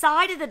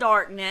inside of the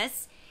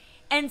darkness.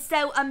 And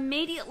so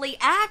immediately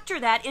after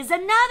that is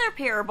another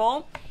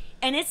parable,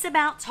 and it's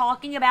about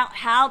talking about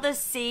how the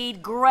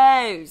seed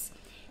grows.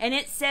 And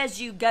it says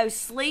you go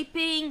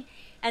sleeping,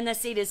 and the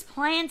seed is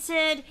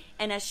planted,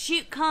 and a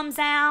shoot comes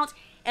out,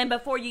 and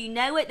before you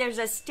know it, there's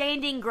a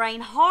standing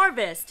grain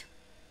harvest.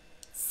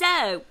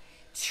 So,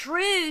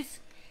 truth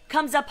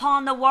comes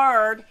upon the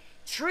Word.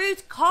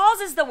 Truth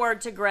causes the Word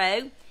to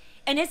grow,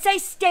 and it's a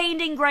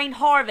standing grain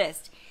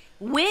harvest.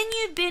 When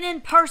you've been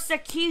in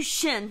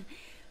persecution,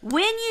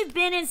 when you've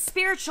been in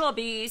spiritual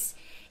abuse,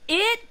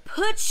 it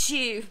puts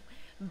you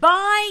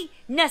by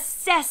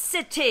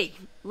necessity.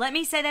 Let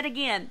me say that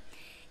again.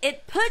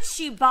 It puts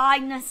you by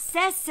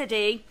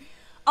necessity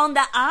on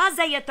the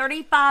Isaiah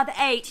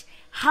 35:8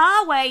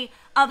 highway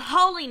of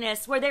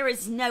holiness, where there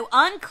is no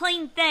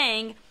unclean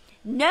thing,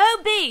 no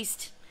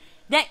beast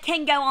that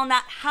can go on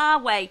that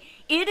highway.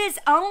 It is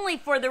only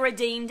for the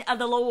redeemed of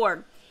the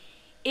Lord.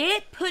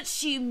 It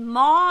puts you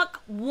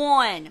Mach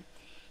 1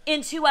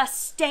 into a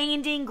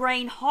standing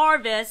grain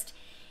harvest,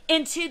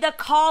 into the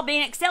call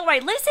being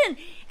accelerated. Listen,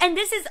 and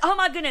this is, oh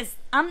my goodness,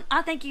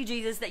 I thank you,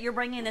 Jesus, that you're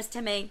bringing this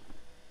to me.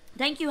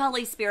 Thank you,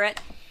 Holy Spirit,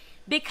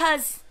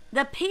 because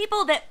the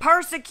people that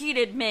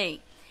persecuted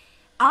me,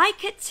 I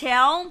could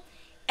tell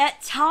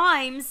at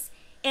times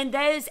in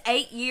those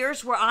 8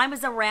 years where I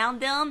was around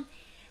them,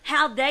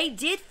 how they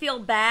did feel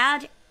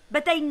bad,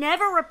 but they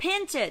never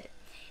repented.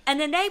 And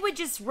then they would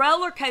just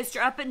roller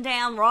coaster up and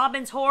down.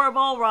 Robin's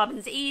horrible.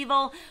 Robin's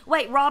evil.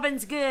 Wait,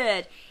 Robin's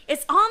good.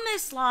 It's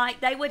almost like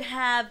they would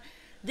have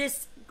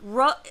this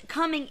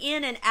coming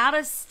in and out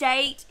of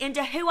state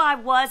into who I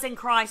was in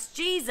Christ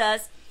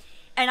Jesus.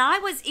 And I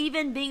was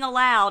even being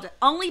allowed,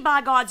 only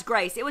by God's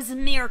grace, it was a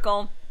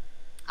miracle,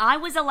 I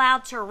was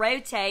allowed to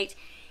rotate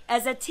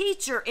as a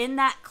teacher in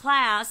that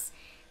class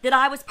that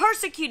I was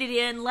persecuted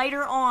in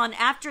later on,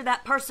 after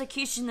that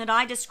persecution that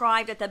I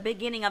described at the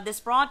beginning of this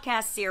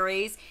broadcast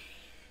series.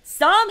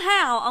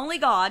 Somehow, only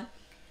God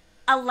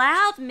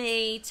allowed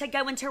me to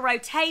go into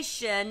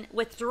rotation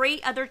with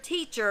 3 other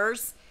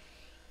teachers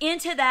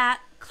into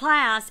that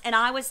class, and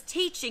I was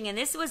teaching, and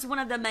this was one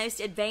of the most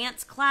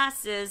advanced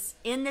classes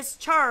in this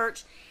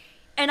church,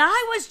 and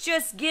I was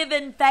just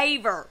given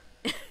favor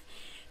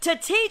to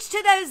teach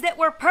to those that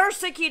were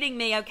persecuting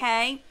me,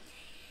 okay?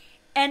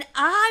 And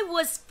I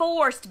was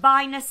forced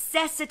by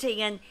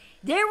necessity, and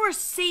there were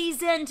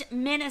seasoned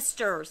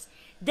ministers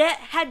that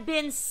had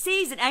been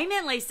seasoned,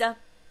 amen, Lisa,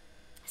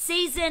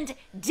 seasoned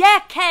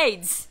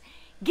decades.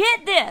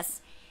 Get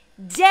this,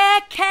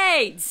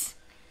 decades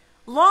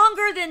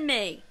longer than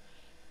me.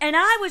 And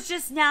I was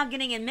just now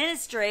getting in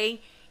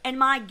ministry, and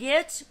my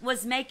gift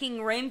was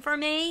making room for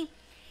me.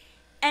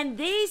 And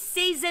these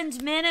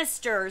seasoned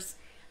ministers,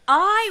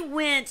 I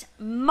went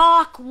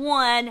Mach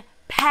 1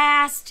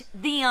 past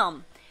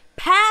them,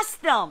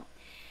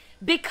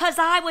 because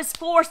I was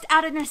forced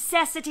out of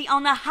necessity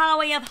on the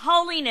highway of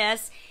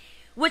holiness,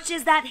 which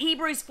is that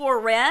Hebrews 4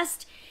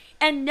 rest,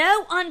 and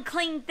no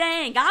unclean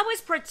thing. I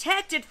was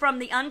protected from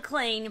the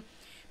unclean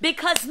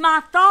because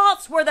my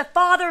thoughts were the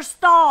Father's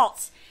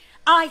thoughts.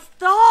 I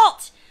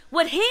thought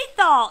what He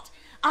thought.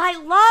 I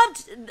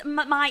loved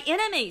my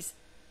enemies.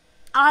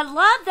 I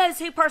love those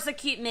who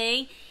persecute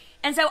me.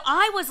 And so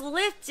I was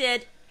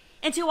lifted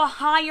into a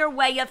higher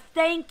way of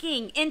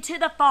thinking, into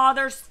the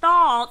Father's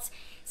thoughts.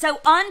 So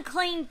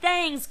unclean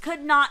things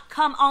could not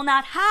come on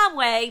that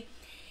highway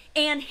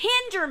and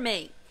hinder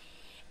me.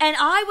 And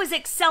I was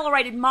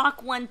accelerated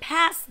Mach 1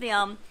 past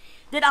them.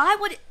 That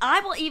I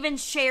will even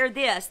share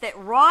this, that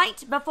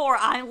right before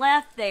I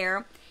left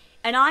there,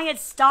 and I had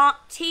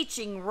stopped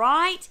teaching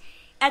right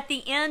at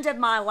the end of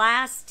my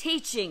last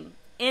teaching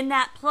in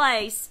that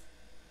place,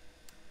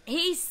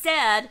 he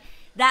said,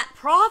 that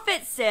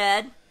prophet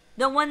said,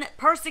 the one that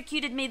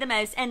persecuted me the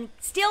most and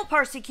still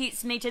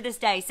persecutes me to this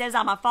day, says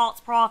I'm a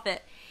false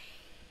prophet.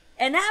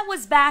 And that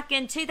was back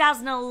in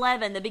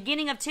 2011, the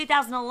beginning of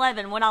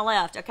 2011 when I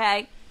left,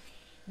 okay?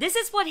 This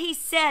is what he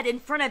said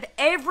in front of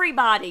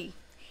everybody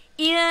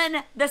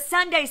in the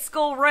Sunday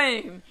school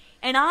room.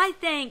 And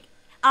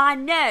I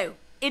know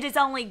it is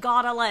only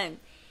God alone.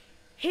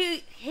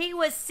 He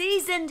was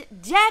seasoned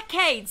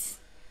decades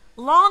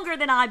longer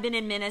than I've been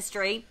in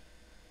ministry.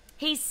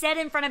 He said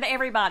in front of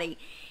everybody,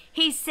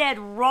 he said,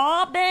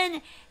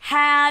 Robin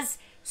has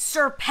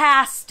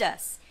surpassed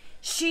us.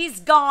 She's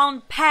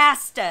gone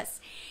past us.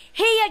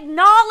 He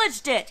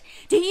acknowledged it.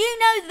 Do you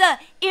know the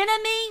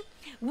enemy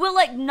will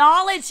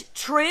acknowledge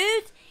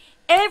truth?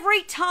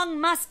 Every tongue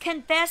must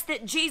confess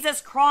that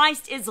Jesus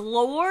Christ is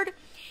Lord.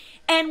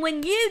 And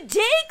when you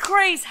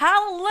decrease,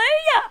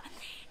 hallelujah,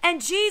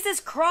 and Jesus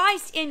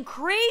Christ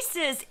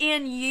increases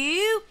in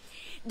you,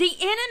 the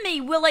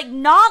enemy will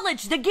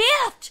acknowledge the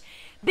gift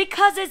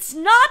because it's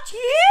not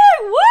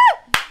you.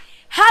 Woo!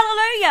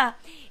 Hallelujah.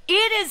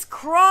 It is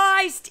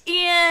Christ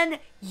in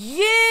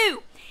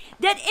you.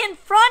 That in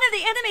front of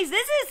the enemies,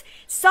 this is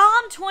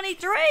Psalm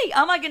 23.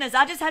 Oh my goodness,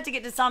 I just had to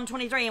get to Psalm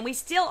 23 and we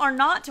still are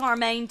not to our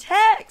main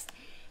text.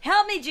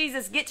 Help me,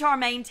 Jesus, get to our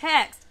main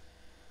text.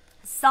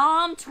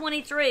 Psalm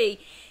 23.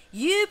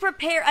 You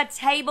prepare a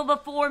table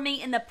before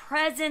me in the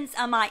presence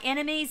of my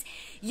enemies.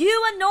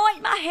 You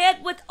anoint my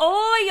head with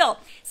oil.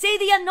 See,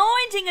 the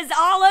anointing is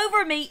all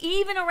over me,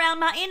 even around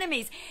my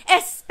enemies,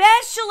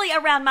 especially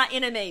around my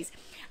enemies.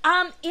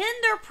 I'm in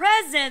their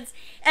presence,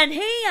 and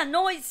He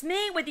anoints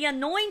me with the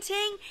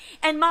anointing,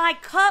 and my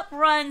cup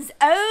runs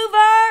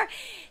over.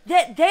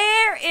 That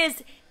there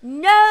is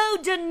no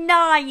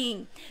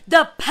denying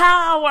the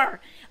power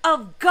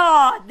of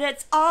God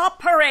that's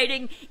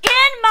operating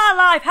in my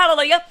life.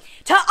 Hallelujah.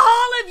 To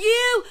all of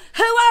you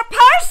who are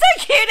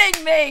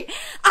persecuting me,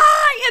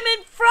 I am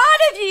in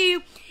front of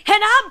you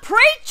and I'm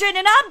preaching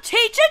and I'm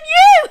teaching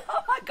you.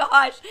 Oh my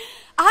gosh.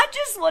 I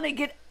just want to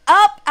get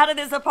up out of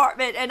this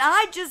apartment and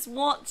I just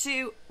want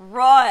to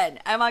run.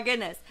 Oh my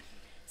goodness.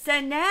 So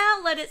now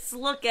let us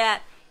look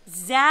at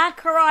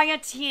Zechariah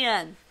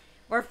 10.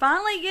 We're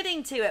finally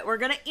getting to it. We're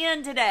going to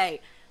end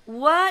today.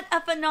 What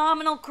a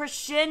phenomenal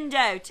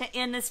crescendo to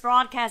end this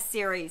broadcast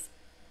series.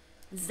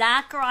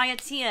 Zechariah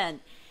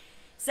 10.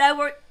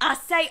 So I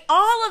say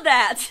all of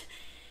that,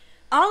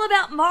 all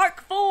about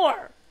Mark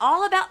 4,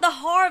 all about the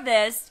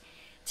harvest,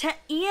 to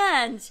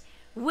end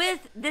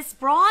with this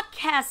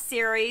broadcast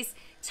series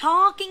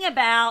talking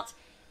about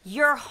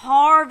your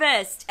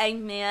harvest.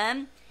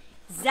 Amen.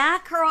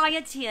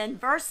 Zechariah 10,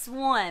 verse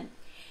 1.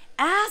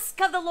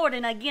 Ask of the Lord.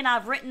 And again,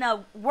 I've written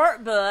a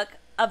workbook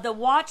of the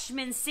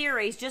Watchmen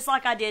series, just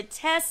like I did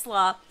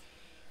Tesla.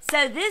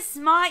 So this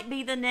might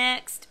be the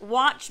next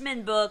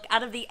Watchmen book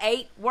out of the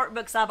 8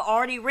 workbooks I've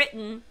already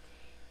written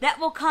that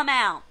will come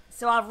out.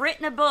 So I've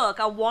written a book,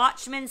 a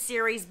Watchmen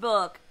series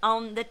book,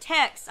 on the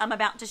text I'm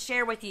about to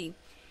share with you.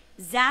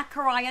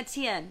 Zechariah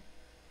 10.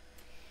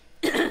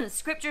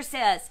 Scripture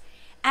says,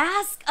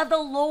 ask of the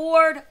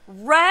Lord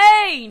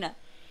rain.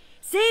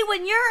 See,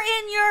 when you're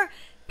in your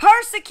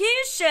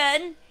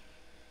persecution,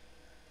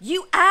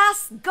 you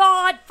ask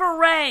God for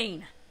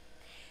rain.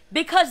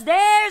 Because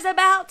there's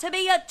about to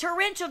be a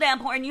torrential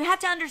downpour. And you have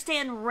to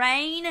understand,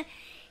 rain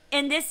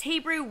in this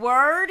Hebrew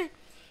word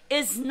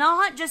is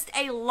not just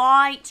a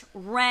light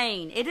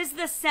rain. It is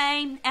the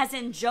same as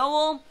in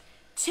Joel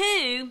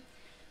 2,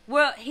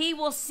 where He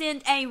will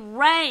send a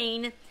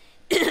rain.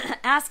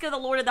 Ask of the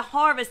Lord of the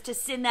harvest to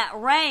send that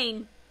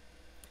rain.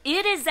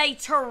 It is a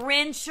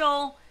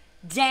torrential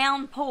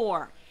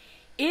downpour.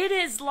 It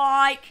is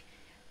like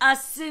a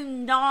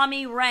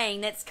tsunami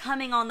rain that's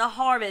coming on the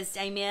harvest.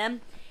 Amen.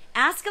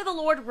 Ask of the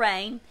Lord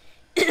rain,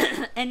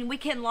 and we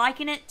can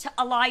liken it to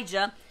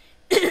Elijah.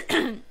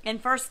 in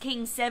 1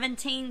 Kings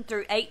 17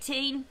 through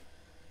 18,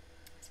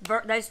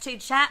 those 2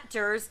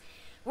 chapters,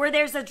 where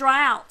there's a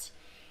drought.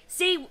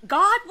 See,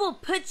 God will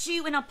put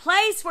you in a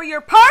place where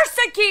you're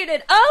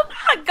persecuted. Oh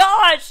my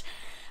gosh.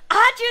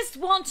 I just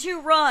want to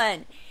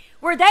run.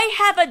 Where they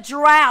have a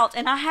drought,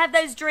 and I have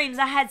those dreams.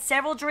 I had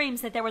several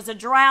dreams that there was a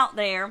drought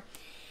there.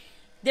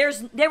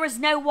 There was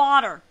no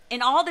water.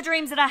 In all the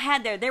dreams that I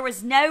had there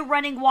was no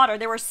running water.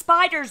 There were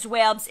spiders'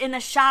 webs in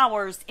the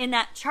showers in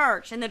that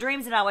church, in the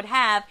dreams that I would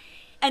have,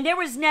 and there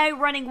was no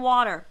running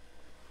water.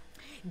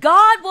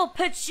 God will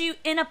put you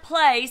in a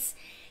place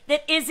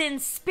that is in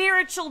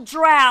spiritual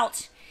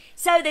drought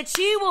so that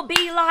you will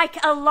be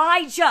like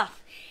Elijah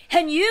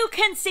and you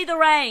can see the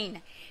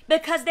rain,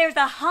 because there's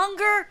a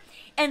hunger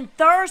and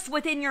thirst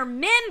within your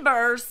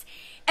members,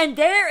 and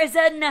there is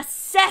a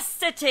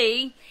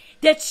necessity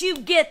that you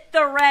get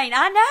the rain.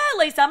 I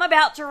know, Lisa, I'm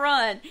about to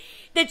run.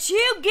 That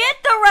you get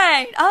the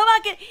rain. Oh my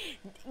God.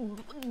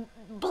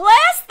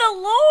 Bless the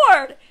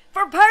Lord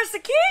for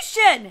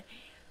persecution,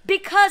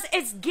 because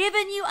it's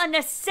given you a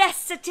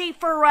necessity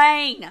for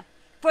rain,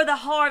 for the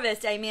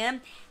harvest.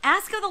 Amen.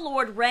 Ask of the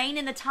Lord rain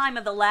in the time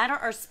of the latter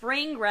or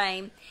spring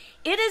rain.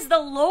 It is the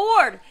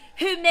Lord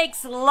who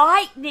makes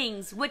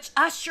lightnings which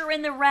usher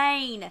in the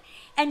rain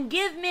and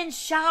give men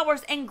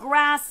showers and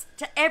grass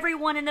to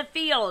everyone in the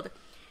field.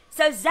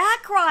 So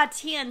Zechariah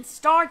 10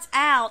 starts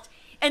out,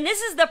 and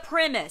this is the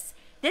premise.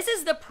 This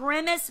is the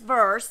premise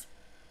verse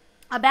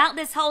about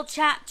this whole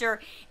chapter,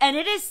 and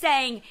it is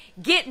saying,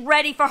 get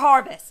ready for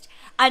harvest.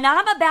 And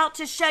I'm about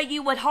to show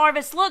you what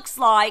harvest looks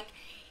like.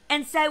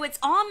 And so it's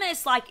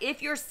almost like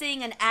if you're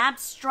seeing an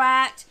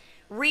abstract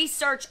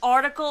research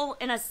article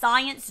in a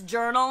science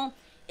journal,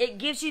 it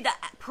gives you the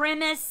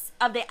premise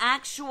of the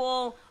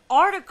actual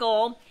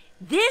article.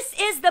 This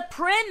is the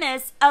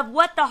premise of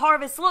what the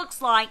harvest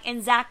looks like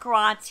in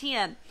Zechariah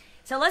 10.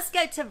 So let's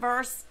go to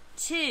verse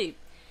 2.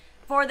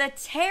 For the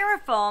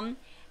teraphim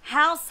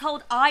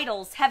household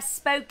idols have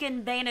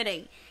spoken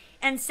vanity.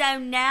 And so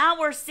now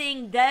we're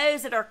seeing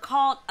those that are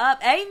caught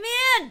up.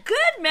 Amen.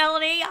 Good,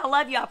 Melanie. I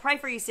love you. I pray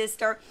for you,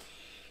 sister.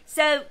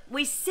 So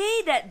we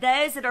see that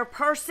those that are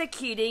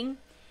persecuting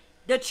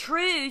the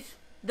truth,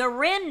 the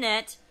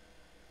remnant,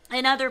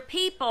 and other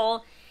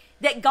people,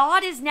 that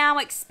God is now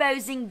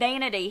exposing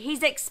vanity.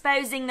 He's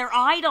exposing their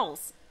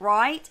idols,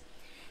 right?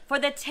 For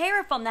the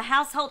teraphim, the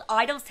household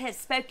idols, have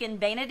spoken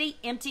vanity,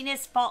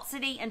 emptiness,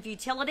 falsity, and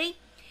futility.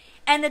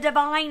 And the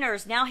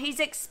diviners, now he's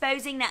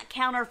exposing that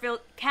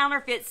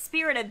counterfeit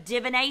spirit of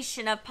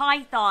divination, of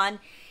Python,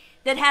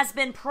 that has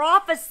been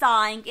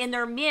prophesying in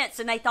their midst,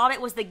 and they thought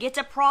it was the gift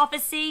of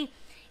prophecy.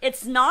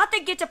 It's not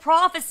the gift of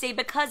prophecy,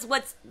 because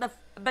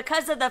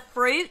because of the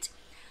fruit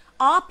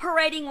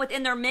operating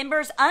within their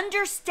members.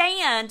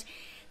 Understand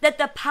that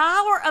the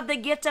power of the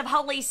gift of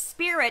Holy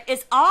Spirit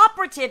is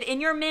operative in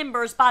your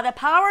members by the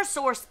power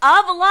source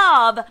of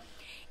love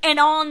and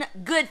on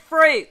good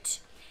fruit.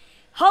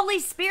 Holy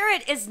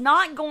Spirit is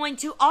not going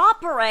to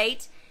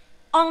operate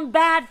on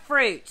bad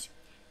fruit.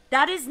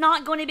 That is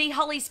not going to be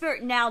Holy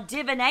Spirit. Now,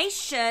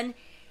 divination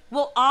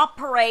will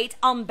operate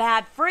on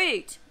bad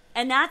fruit,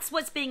 and that's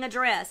what's being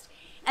addressed.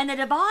 And the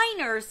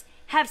diviners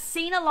have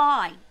seen a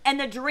lie, and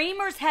the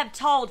dreamers have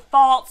told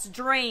false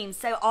dreams.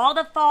 So all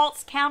the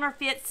false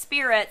counterfeit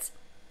spirits,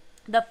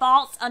 the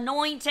false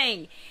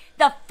anointing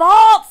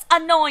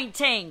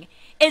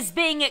is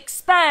being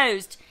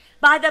exposed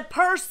by the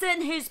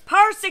person who's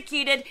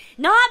persecuted,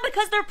 not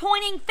because they're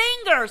pointing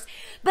fingers,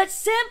 but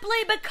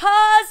simply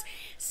because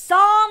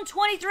Psalm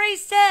 23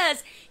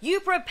 says, you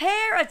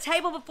prepare a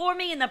table before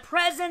me in the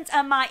presence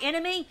of my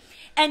enemy,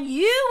 and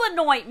you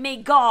anoint me,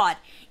 God,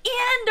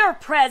 in their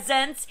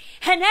presence.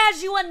 And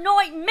as you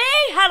anoint me,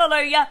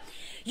 hallelujah,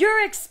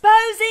 you're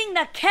exposing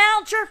the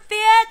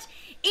counterfeit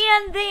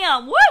in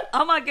them. Woo!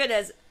 Oh my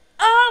goodness.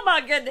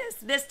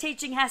 This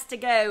teaching has to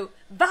go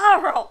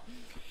viral.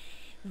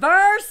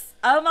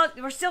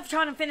 We're still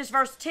trying to finish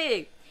verse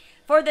 2.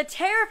 For the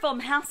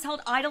teraphim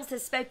household idols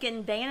have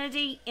spoken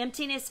vanity,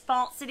 emptiness,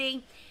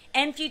 falsity,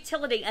 and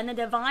futility, and the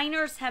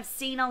diviners have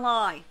seen a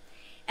lie.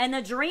 And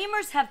the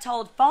dreamers have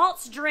told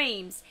false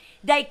dreams.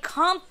 They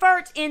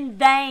comfort in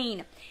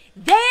vain.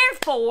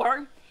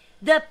 Therefore,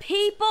 the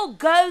people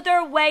go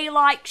their way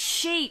like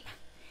sheep.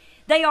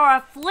 They are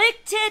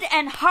afflicted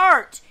and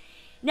hurt.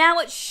 Now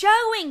it's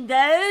showing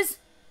those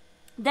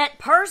that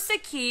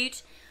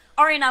persecute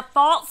are in a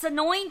false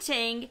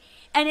anointing,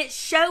 and it's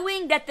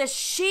showing that the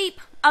sheep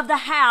of the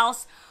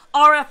house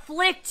are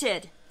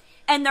afflicted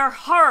and they're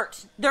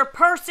hurt. They're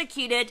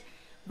persecuted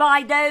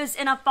by those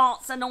in a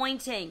false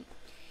anointing.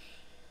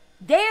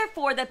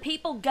 Therefore, the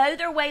people go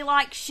their way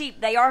like sheep.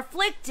 They are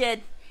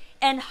afflicted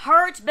and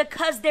hurt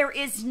because there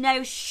is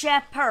no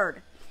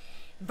shepherd.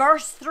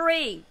 Verse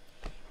 3,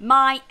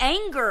 my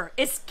anger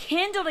is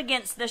kindled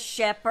against the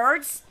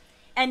shepherds.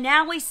 And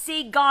now we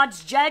see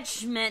God's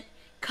judgment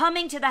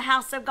coming to the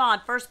house of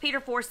God. 1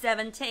 Peter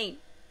 4:17.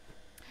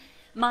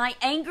 My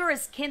anger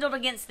is kindled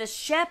against the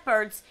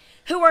shepherds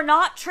who are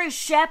not true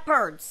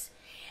shepherds.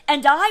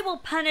 And I will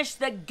punish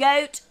the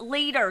goat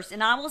leaders.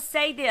 And I will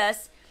say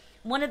this,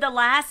 One of the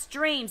last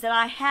dreams that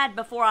I had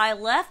before I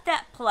left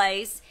that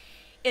place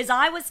is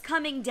I was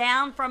coming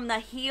down from the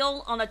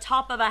hill on the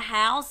top of a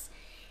house,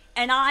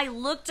 and I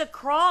looked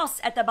across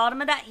at the bottom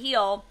of that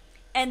hill,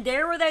 and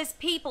there were those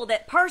people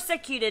that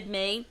persecuted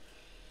me,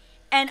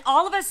 and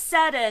all of a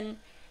sudden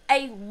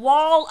a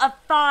wall of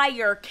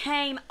fire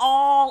came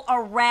all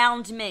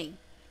around me,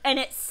 and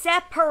it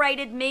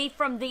separated me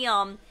from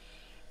them,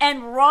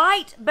 and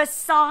right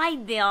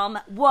beside them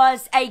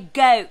was a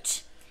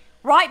goat.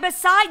 Right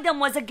beside them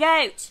was a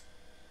goat.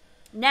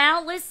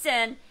 Now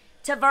listen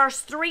to verse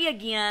 3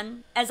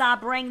 again as I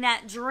bring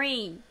that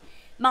dream.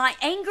 My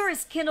anger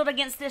is kindled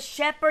against the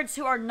shepherds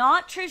who are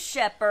not true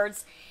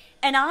shepherds,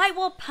 and I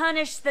will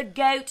punish the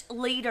goat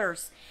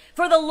leaders.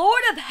 For the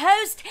Lord of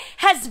hosts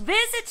has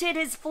visited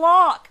his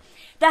flock,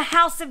 the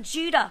house of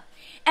Judah,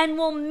 and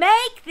will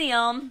make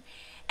them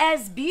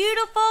as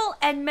beautiful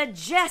and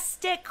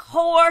majestic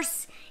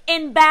horse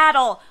in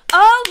battle.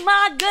 Oh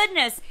my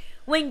goodness.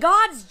 When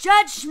God's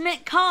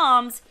judgment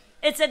comes,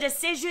 it's a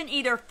decision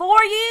either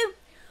for you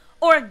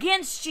or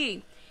against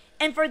you.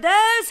 And for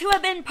those who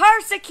have been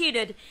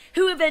persecuted,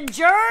 who have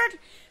endured,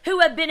 who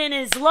have been in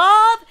his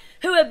love,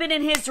 who have been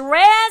in his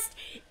rest,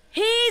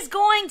 he's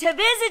going to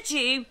visit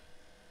you.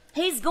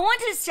 He's going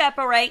to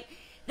separate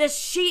the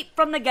sheep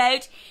from the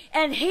goat,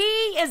 and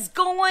he is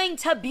going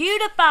to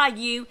beautify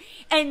you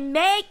and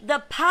make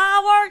the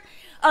power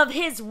of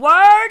his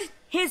word,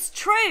 his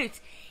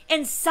truth,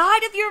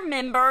 inside of your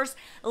members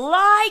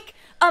like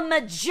a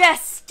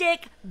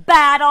majestic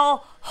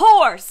battle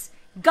horse,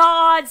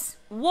 God's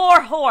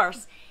war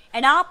horse.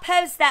 And I'll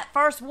post that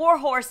first war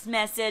horse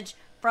message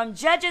from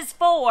Judges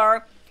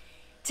 4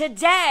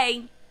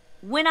 today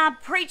when I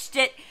preached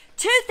it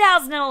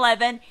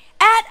 2011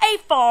 at a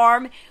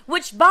farm,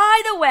 which,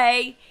 by the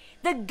way,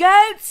 the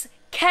goats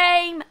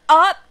came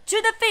up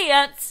to the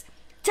fence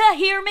to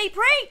hear me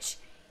preach.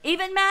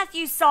 Even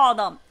Matthew saw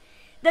them.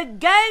 The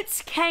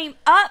goats came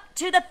up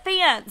to the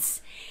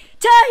fence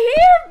to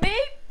hear me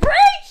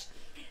preach.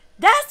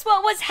 That's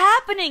what was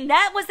happening.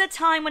 That was the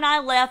time when I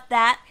left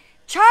that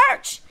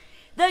church.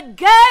 The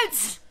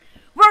goats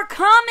were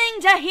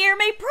coming to hear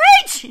me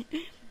preach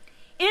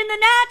in the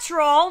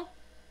natural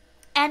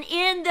and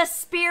in the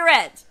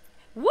spirit.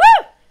 Woo!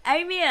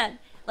 Amen.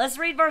 Let's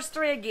read verse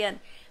 3 again.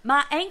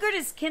 My anger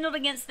is kindled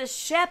against the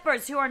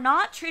shepherds who are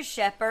not true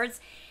shepherds,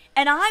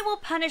 and I will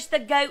punish the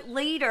goat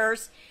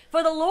leaders.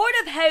 For the Lord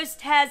of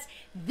hosts has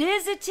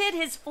visited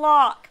his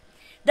flock,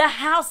 the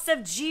house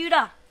of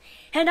Judah,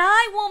 and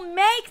I will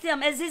make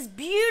them as his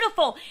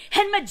beautiful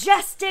and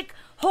majestic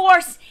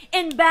horse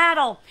in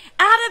battle.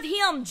 Out of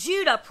him,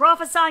 Judah,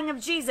 prophesying of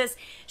Jesus,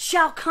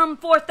 shall come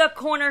forth the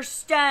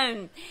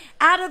cornerstone.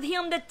 Out of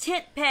him the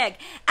tent peg.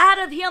 Out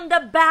of him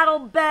the battle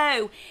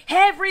bow.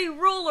 Every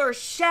ruler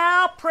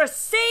shall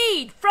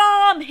proceed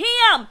from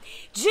him.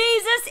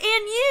 Jesus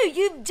in you.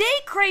 You've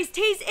decreased,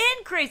 he's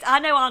increased. I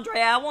know,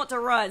 Andrea, I want to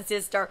run,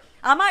 sister.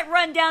 I might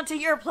run down to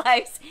your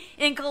place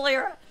in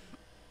Calera.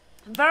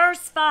 Verse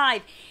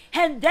 5,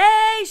 and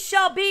they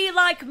shall be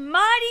like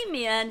mighty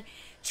men,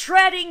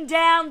 treading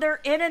down their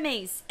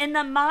enemies in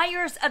the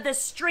mires of the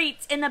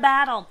streets in the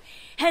battle.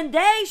 And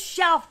they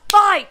shall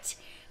fight,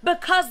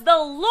 because the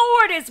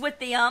Lord is with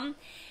them,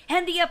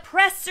 and the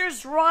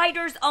oppressors'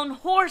 riders on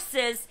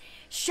horses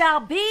shall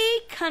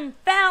be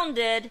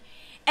confounded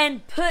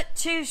and put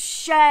to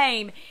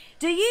shame.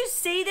 Do you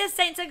see this,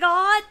 saints of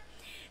God?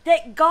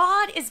 That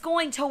God is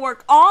going to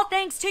work all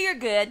things to your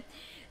good,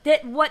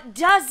 that what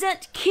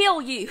doesn't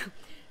kill you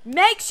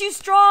makes you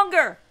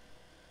stronger.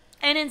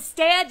 And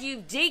instead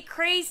you've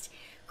decreased.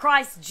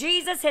 Christ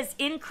Jesus has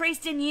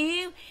increased in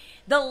you.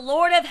 The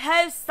Lord of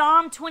hosts,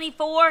 Psalm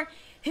 24,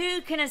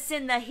 who can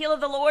ascend the hill of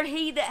the Lord?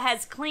 He that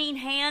has clean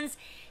hands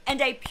and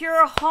a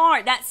pure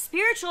heart. That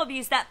spiritual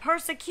abuse, that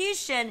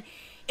persecution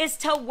is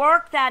to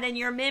work that in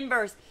your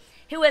members.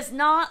 Who has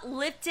not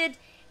lifted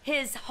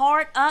his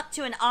heart up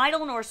to an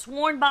idol nor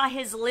sworn by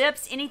his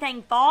lips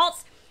anything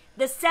false.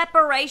 The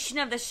separation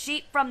of the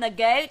sheep from the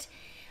goat.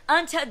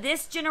 Unto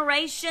this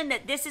generation,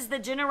 that this is the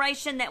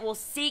generation that will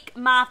seek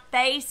my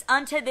face.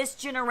 Unto this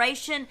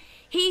generation,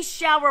 he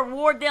shall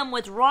reward them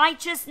with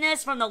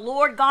righteousness from the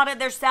Lord God of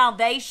their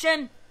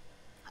salvation.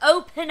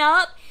 Open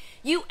up,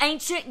 you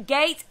ancient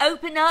gates.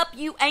 Open up,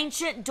 you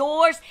ancient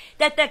doors,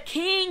 that the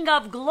King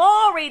of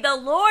glory, the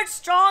Lord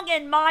strong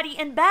and mighty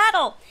in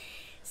battle.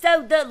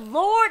 So the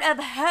Lord of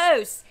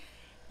hosts,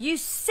 you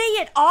see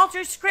it all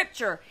through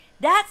Scripture.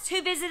 That's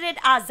who visited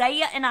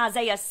Isaiah in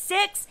Isaiah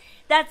 6.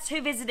 That's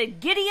who visited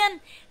Gideon.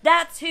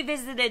 That's who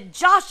visited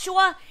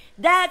Joshua.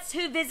 That's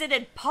who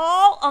visited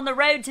Paul on the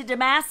road to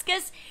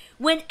Damascus.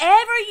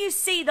 Whenever you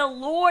see the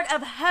Lord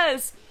of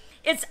hosts,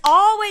 it's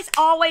always,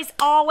 always,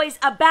 always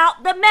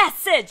about the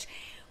message.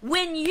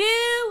 When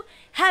you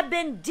have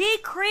been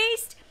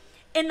decreased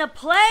in the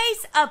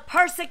place of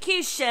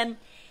persecution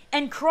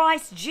and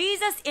Christ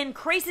Jesus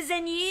increases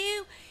in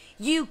you,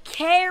 you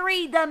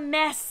carry the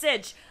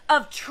message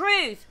of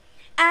truth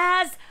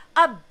as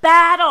a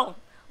battle,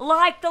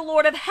 like the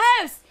Lord of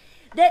hosts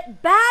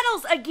that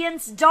battles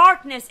against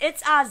darkness.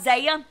 It's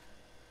Isaiah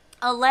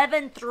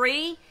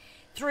 11:3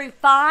 through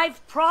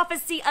 5,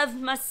 prophecy of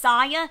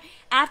Messiah,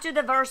 after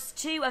the verse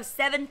 2 of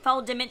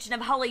sevenfold dimension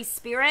of Holy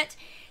Spirit,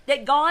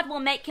 that God will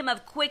make him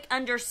of quick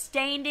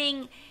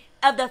understanding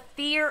of the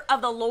fear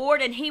of the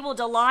Lord, and he will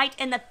delight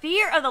in the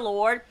fear of the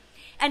Lord,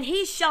 and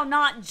he shall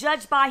not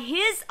judge by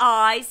his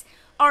eyes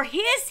or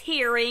his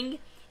hearing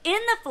in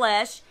the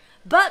flesh,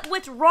 but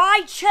with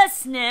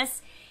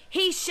righteousness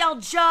he shall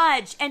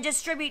judge and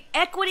distribute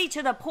equity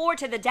to the poor,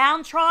 to the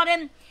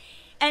downtrodden,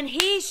 and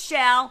he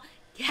shall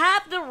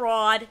have the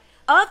rod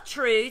of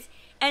truth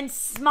and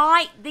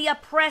smite the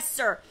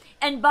oppressor,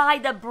 and by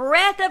the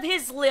breath of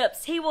his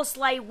lips he will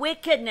slay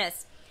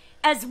wickedness.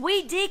 As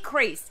we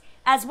decrease,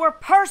 as we're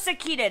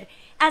persecuted,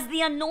 as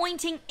the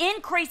anointing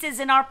increases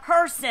in our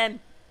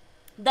person,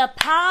 the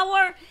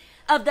power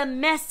of the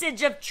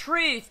message of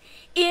truth,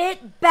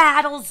 it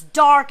battles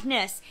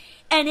darkness,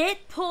 and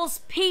it pulls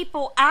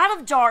people out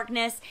of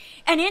darkness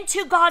and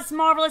into God's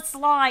marvelous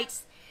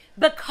lights,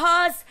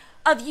 because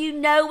of you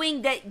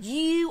knowing that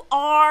you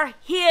are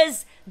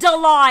his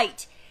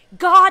delight.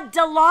 God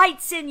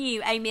delights in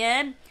you.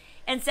 Amen.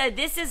 And so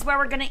this is where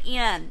we're going to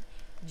end.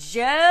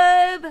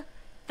 Job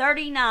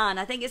 39.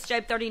 I think it's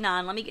Job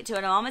 39. Let me get to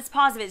it. I'm almost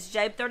positive it's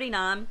Job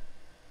 39.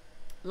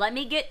 Let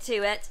me get to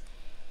it.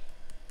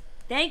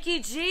 Thank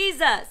you,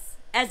 Jesus.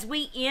 As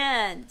we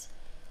end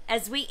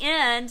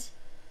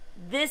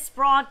this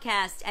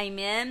broadcast,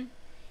 amen.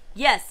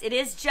 Yes, it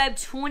is Job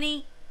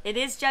 20. It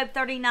is Job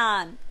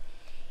 39.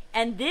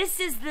 And this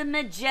is the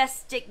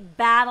majestic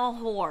battle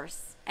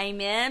horse.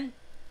 Amen.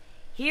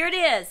 Here it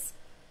is.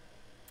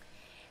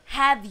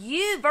 Have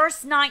you,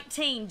 verse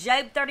 19,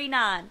 Job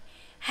 39,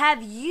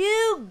 have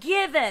you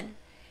given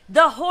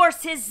the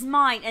horse his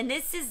might? And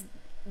this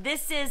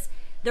is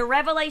the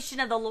revelation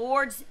of the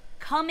Lord's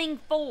coming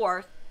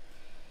forth.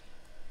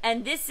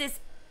 And this is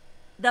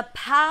the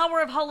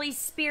power of Holy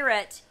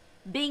Spirit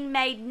being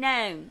made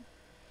known.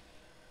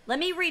 Let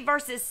me read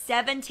verses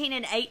 17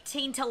 and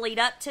 18 to lead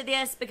up to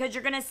this, because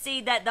you're going to see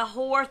that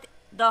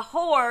the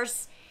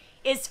horse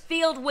is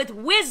filled with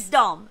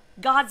wisdom,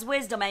 God's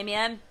wisdom,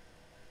 amen.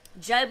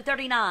 Job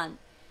 39,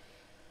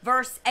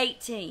 verse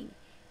 18.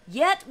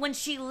 Yet when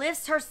she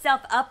lifts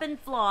herself up in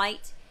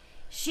flight,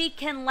 she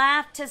can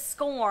laugh to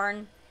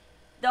scorn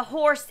the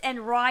horse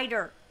and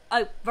rider.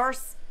 Oh,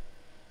 verse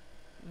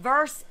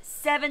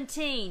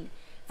 17.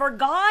 For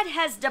God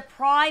has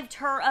deprived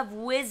her of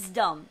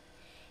wisdom,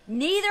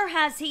 neither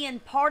has he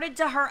imparted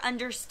to her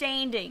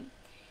understanding.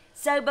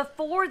 So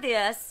before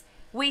this,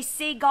 we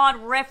see God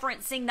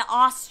referencing the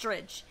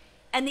ostrich.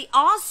 And the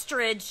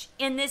ostrich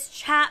in this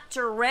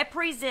chapter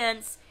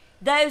represents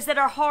those that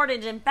are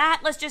hardened. In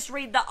fact, let's just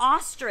read the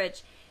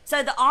ostrich.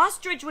 So the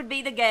ostrich would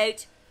be the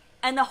goat,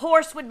 and the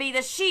horse would be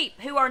the sheep,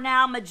 who are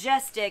now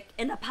majestic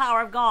in the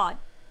power of God.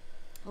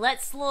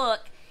 Let's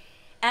look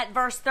at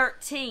verse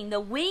 13. The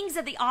wings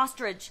of the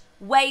ostrich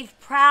wave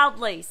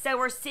proudly. So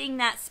we're seeing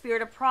that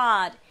spirit of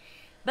pride.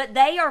 But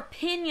they are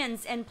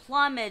pinions and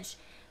plumage.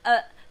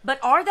 But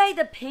are they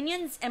the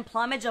pinions and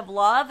plumage of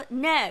love?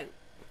 No.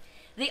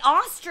 The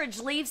ostrich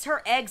leaves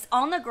her eggs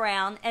on the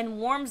ground and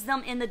warms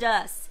them in the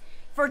dust,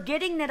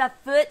 forgetting that a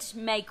foot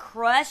may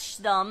crush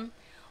them,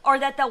 or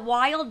that the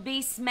wild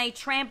beasts may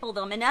trample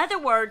them. In other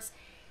words,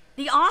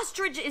 the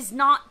ostrich is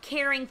not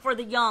caring for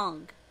the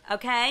young,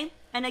 okay?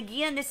 And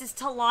again, this is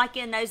to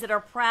liken those that are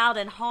proud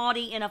and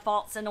haughty in a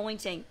false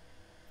anointing.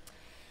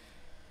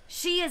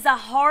 She is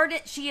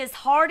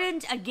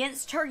hardened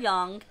against her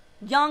young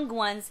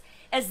ones,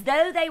 as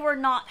though they were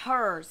not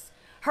hers.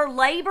 Her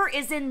labor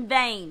is in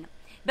vain,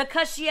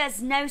 because she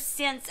has no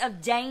sense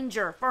of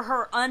danger for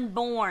her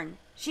unborn.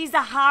 She's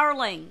a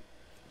hireling.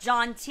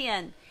 John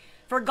 10.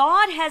 For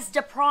God has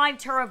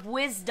deprived her of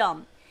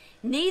wisdom,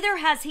 neither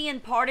has he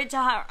imparted to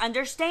her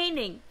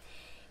understanding.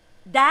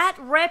 That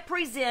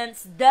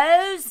represents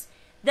those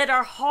that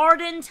are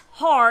hardened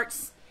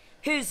hearts,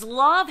 whose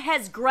love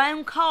has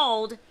grown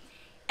cold,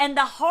 and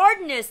the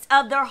hardness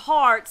of their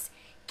hearts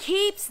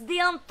keeps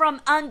them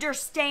from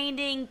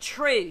understanding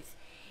truth.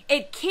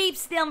 It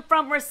keeps them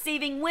from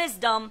receiving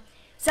wisdom,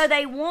 so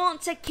they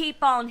want to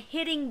keep on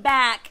hitting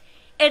back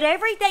at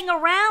everything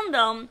around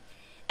them,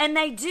 and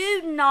they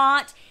do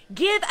not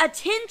give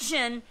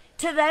attention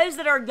to those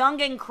that are young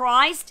in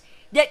Christ,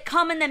 that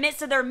come in the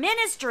midst of their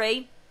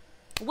ministry,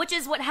 which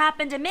is what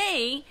happened to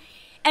me,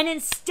 and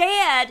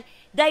instead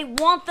they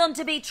want them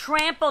to be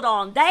trampled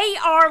on. They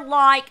are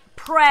like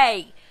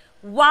prey,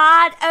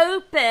 wide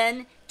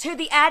open to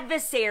the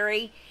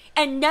adversary,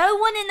 and no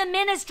one in the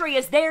ministry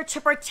is there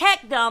to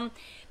protect them,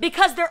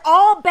 because they're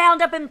all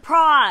bound up in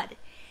pride.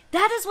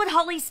 That is what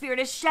Holy Spirit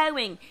is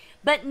showing.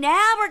 But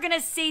now we're going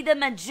to see the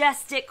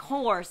majestic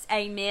horse.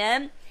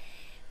 Amen.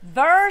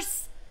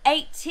 Verse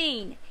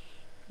 18.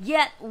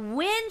 Yet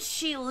when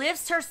she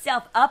lifts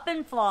herself up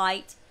in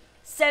flight,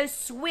 so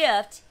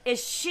swift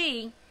is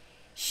she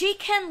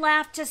can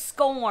laugh to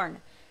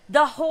scorn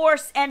the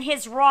horse and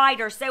his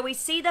rider. So we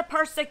see the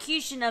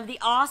persecution of the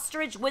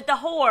ostrich with the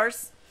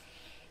horse.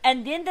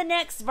 And then the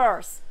next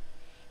verse,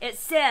 it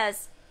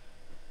says,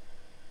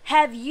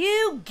 have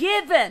you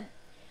given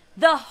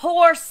the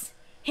horse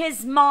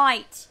his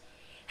might?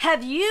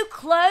 Have you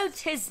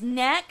clothed his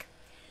neck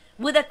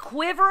with a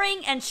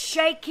quivering and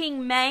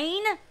shaking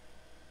mane?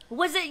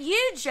 Was it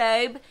you,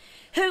 Job,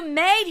 who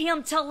made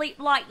him to leap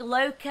like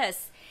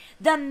locusts?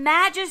 The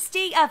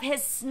majesty of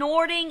his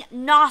snorting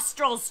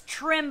nostrils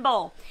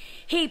tremble.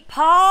 He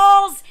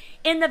paws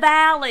in the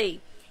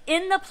valley,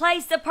 in the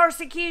place of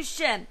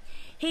persecution.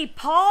 He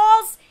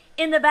paws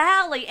in the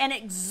valley and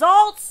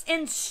exalts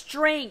in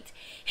strength.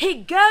 He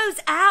goes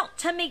out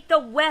to meet the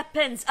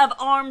weapons of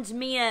armed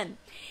men.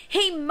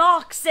 He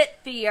mocks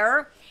at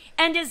fear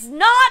and is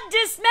not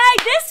dismayed.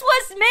 This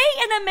was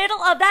me in the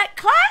middle of that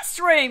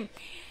classroom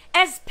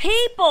as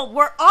people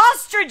were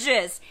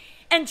ostriches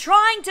and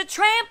trying to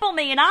trample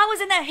me, and I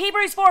was in that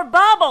Hebrews 4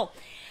 bubble.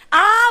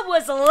 I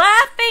was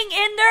laughing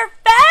in their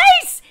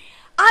face.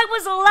 I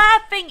was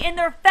laughing in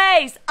their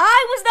face.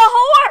 I was the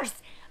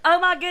horse. Oh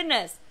my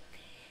goodness.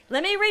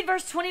 Let me read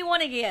verse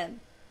 21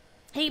 again.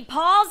 He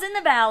paws in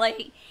the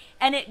valley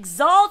and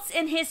exalts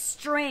in his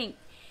strength.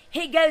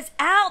 He goes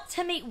out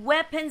to meet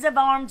weapons of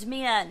armed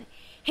men.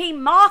 He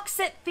mocks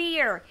at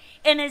fear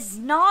and is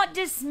not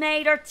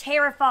dismayed or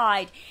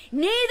terrified.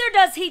 Neither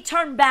does he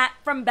turn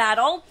back from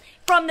battle,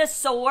 from the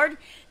sword.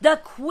 The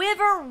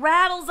quiver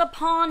rattles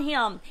upon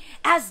him,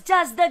 as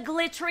does the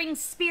glittering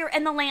spear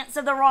and the lance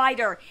of the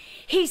rider.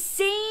 He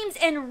seems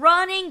in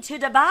running to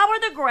devour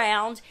the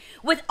ground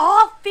with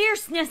all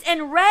fierceness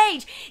and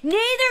rage.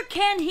 Neither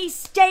can he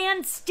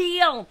stand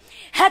still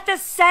at the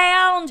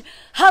sound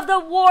of the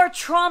war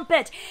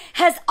trumpet.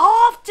 As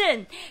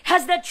often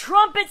as the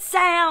trumpet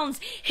sounds,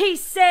 he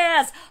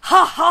says,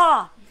 ha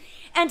ha.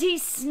 And he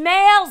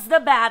smells the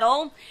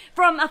battle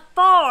from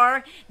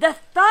afar, the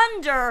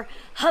thunder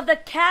of the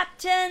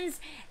captains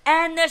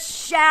and the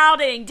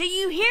shouting. Do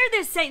you hear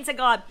this, saints of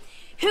God?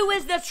 Who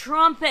is the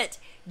trumpet?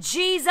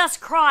 Jesus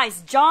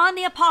Christ. John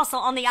the Apostle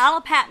on the Isle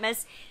of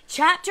Patmos,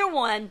 chapter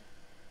 1,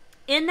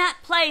 in that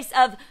place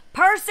of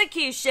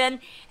persecution,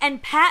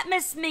 and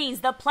Patmos means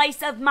the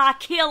place of my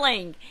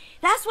killing.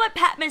 That's what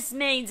Patmos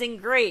means in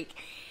Greek.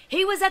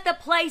 He was at the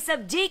place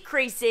of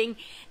decreasing,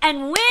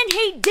 and when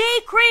he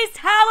decreased,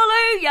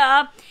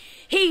 hallelujah,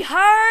 he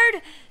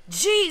heard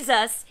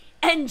Jesus,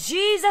 and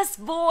Jesus'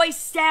 voice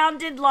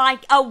sounded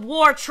like a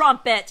war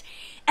trumpet.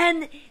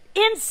 And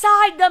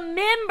inside the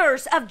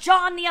members of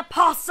John the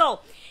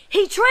Apostle,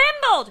 he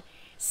trembled.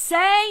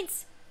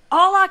 Saints,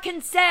 all I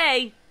can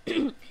say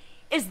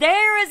is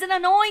there is an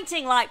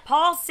anointing, like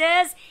Paul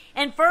says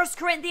in 1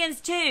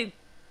 Corinthians 2.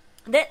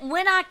 That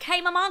when I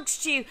came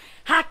amongst you,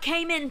 I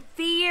came in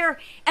fear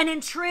and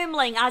in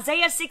trembling.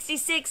 Isaiah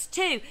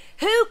 66:2.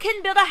 Who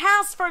can build a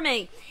house for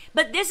me?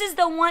 But this is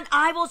the one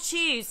I will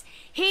choose.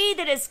 He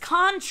that is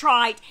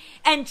contrite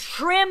and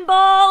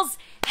trembles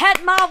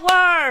at my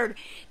word.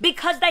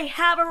 Because they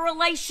have a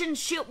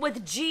relationship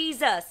with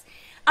Jesus.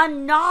 A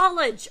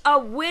knowledge, a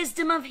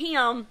wisdom of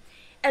him.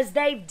 As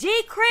they've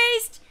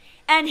decreased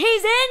and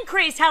he's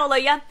increased.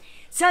 Hallelujah.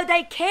 So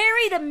they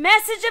carry the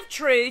message of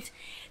truth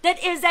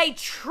that is a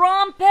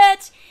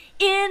trumpet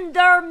in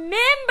their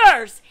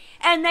members.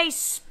 And they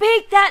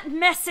speak that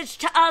message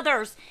to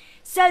others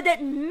so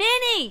that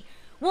many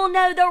will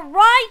know the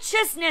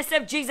righteousness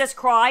of Jesus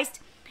Christ.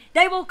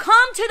 They will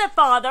come to the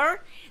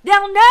Father.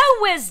 They'll know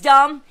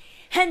wisdom.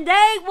 And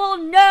they will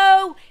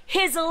know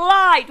his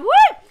light.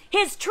 Woo!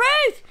 His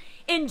truth.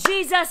 In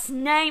Jesus'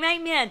 name,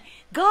 amen.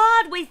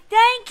 God, we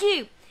thank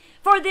you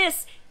for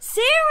this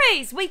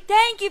series. We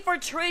thank you for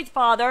truth,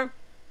 Father.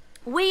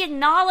 We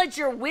acknowledge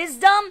your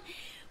wisdom.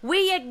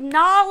 We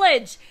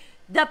acknowledge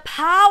the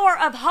power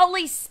of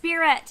Holy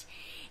Spirit.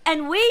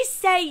 And we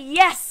say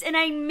yes and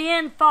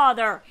amen,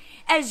 Father,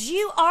 as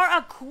you are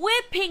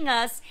equipping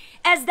us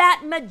as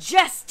that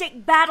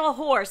majestic battle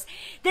horse,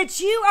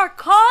 that you are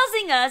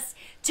causing us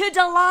to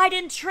delight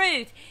in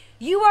truth.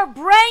 You are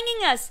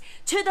bringing us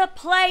to the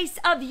place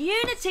of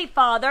unity,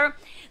 Father,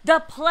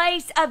 the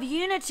place of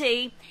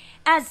unity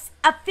as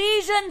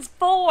Ephesians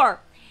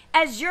 4,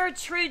 as your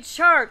true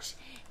church.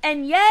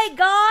 And yea,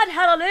 God,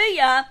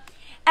 hallelujah,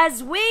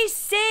 as we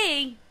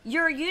see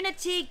your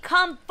unity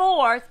come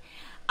forth,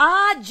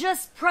 I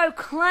just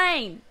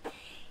proclaim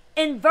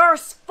in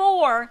verse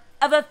 4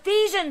 of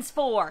Ephesians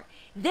 4,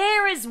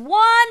 there is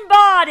one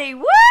body,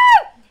 woo,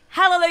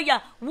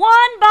 hallelujah,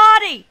 one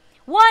body,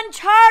 one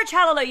church,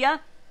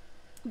 hallelujah.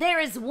 There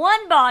is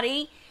one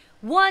body,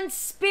 one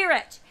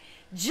spirit,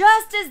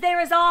 just as there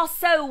is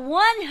also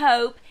one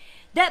hope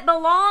that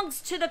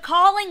belongs to the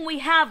calling we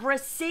have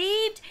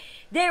received.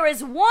 There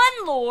is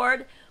one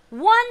Lord,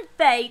 one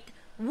faith,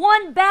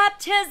 one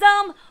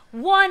baptism,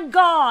 one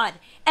God,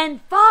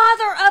 and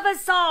Father of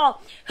us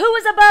all, who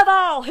is above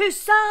all, who's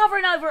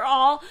sovereign over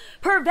all,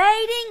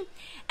 pervading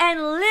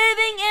and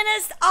living in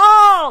us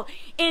all.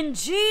 In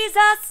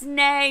Jesus'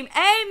 name,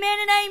 amen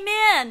and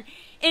amen.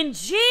 In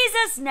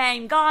Jesus'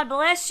 name, God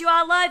bless you.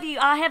 I love you.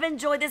 I have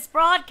enjoyed this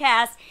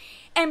broadcast.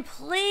 And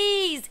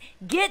please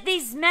get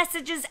these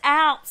messages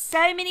out.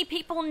 So many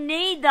people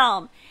need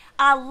them.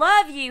 I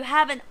love you.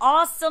 Have an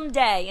awesome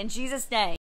day. In Jesus' name.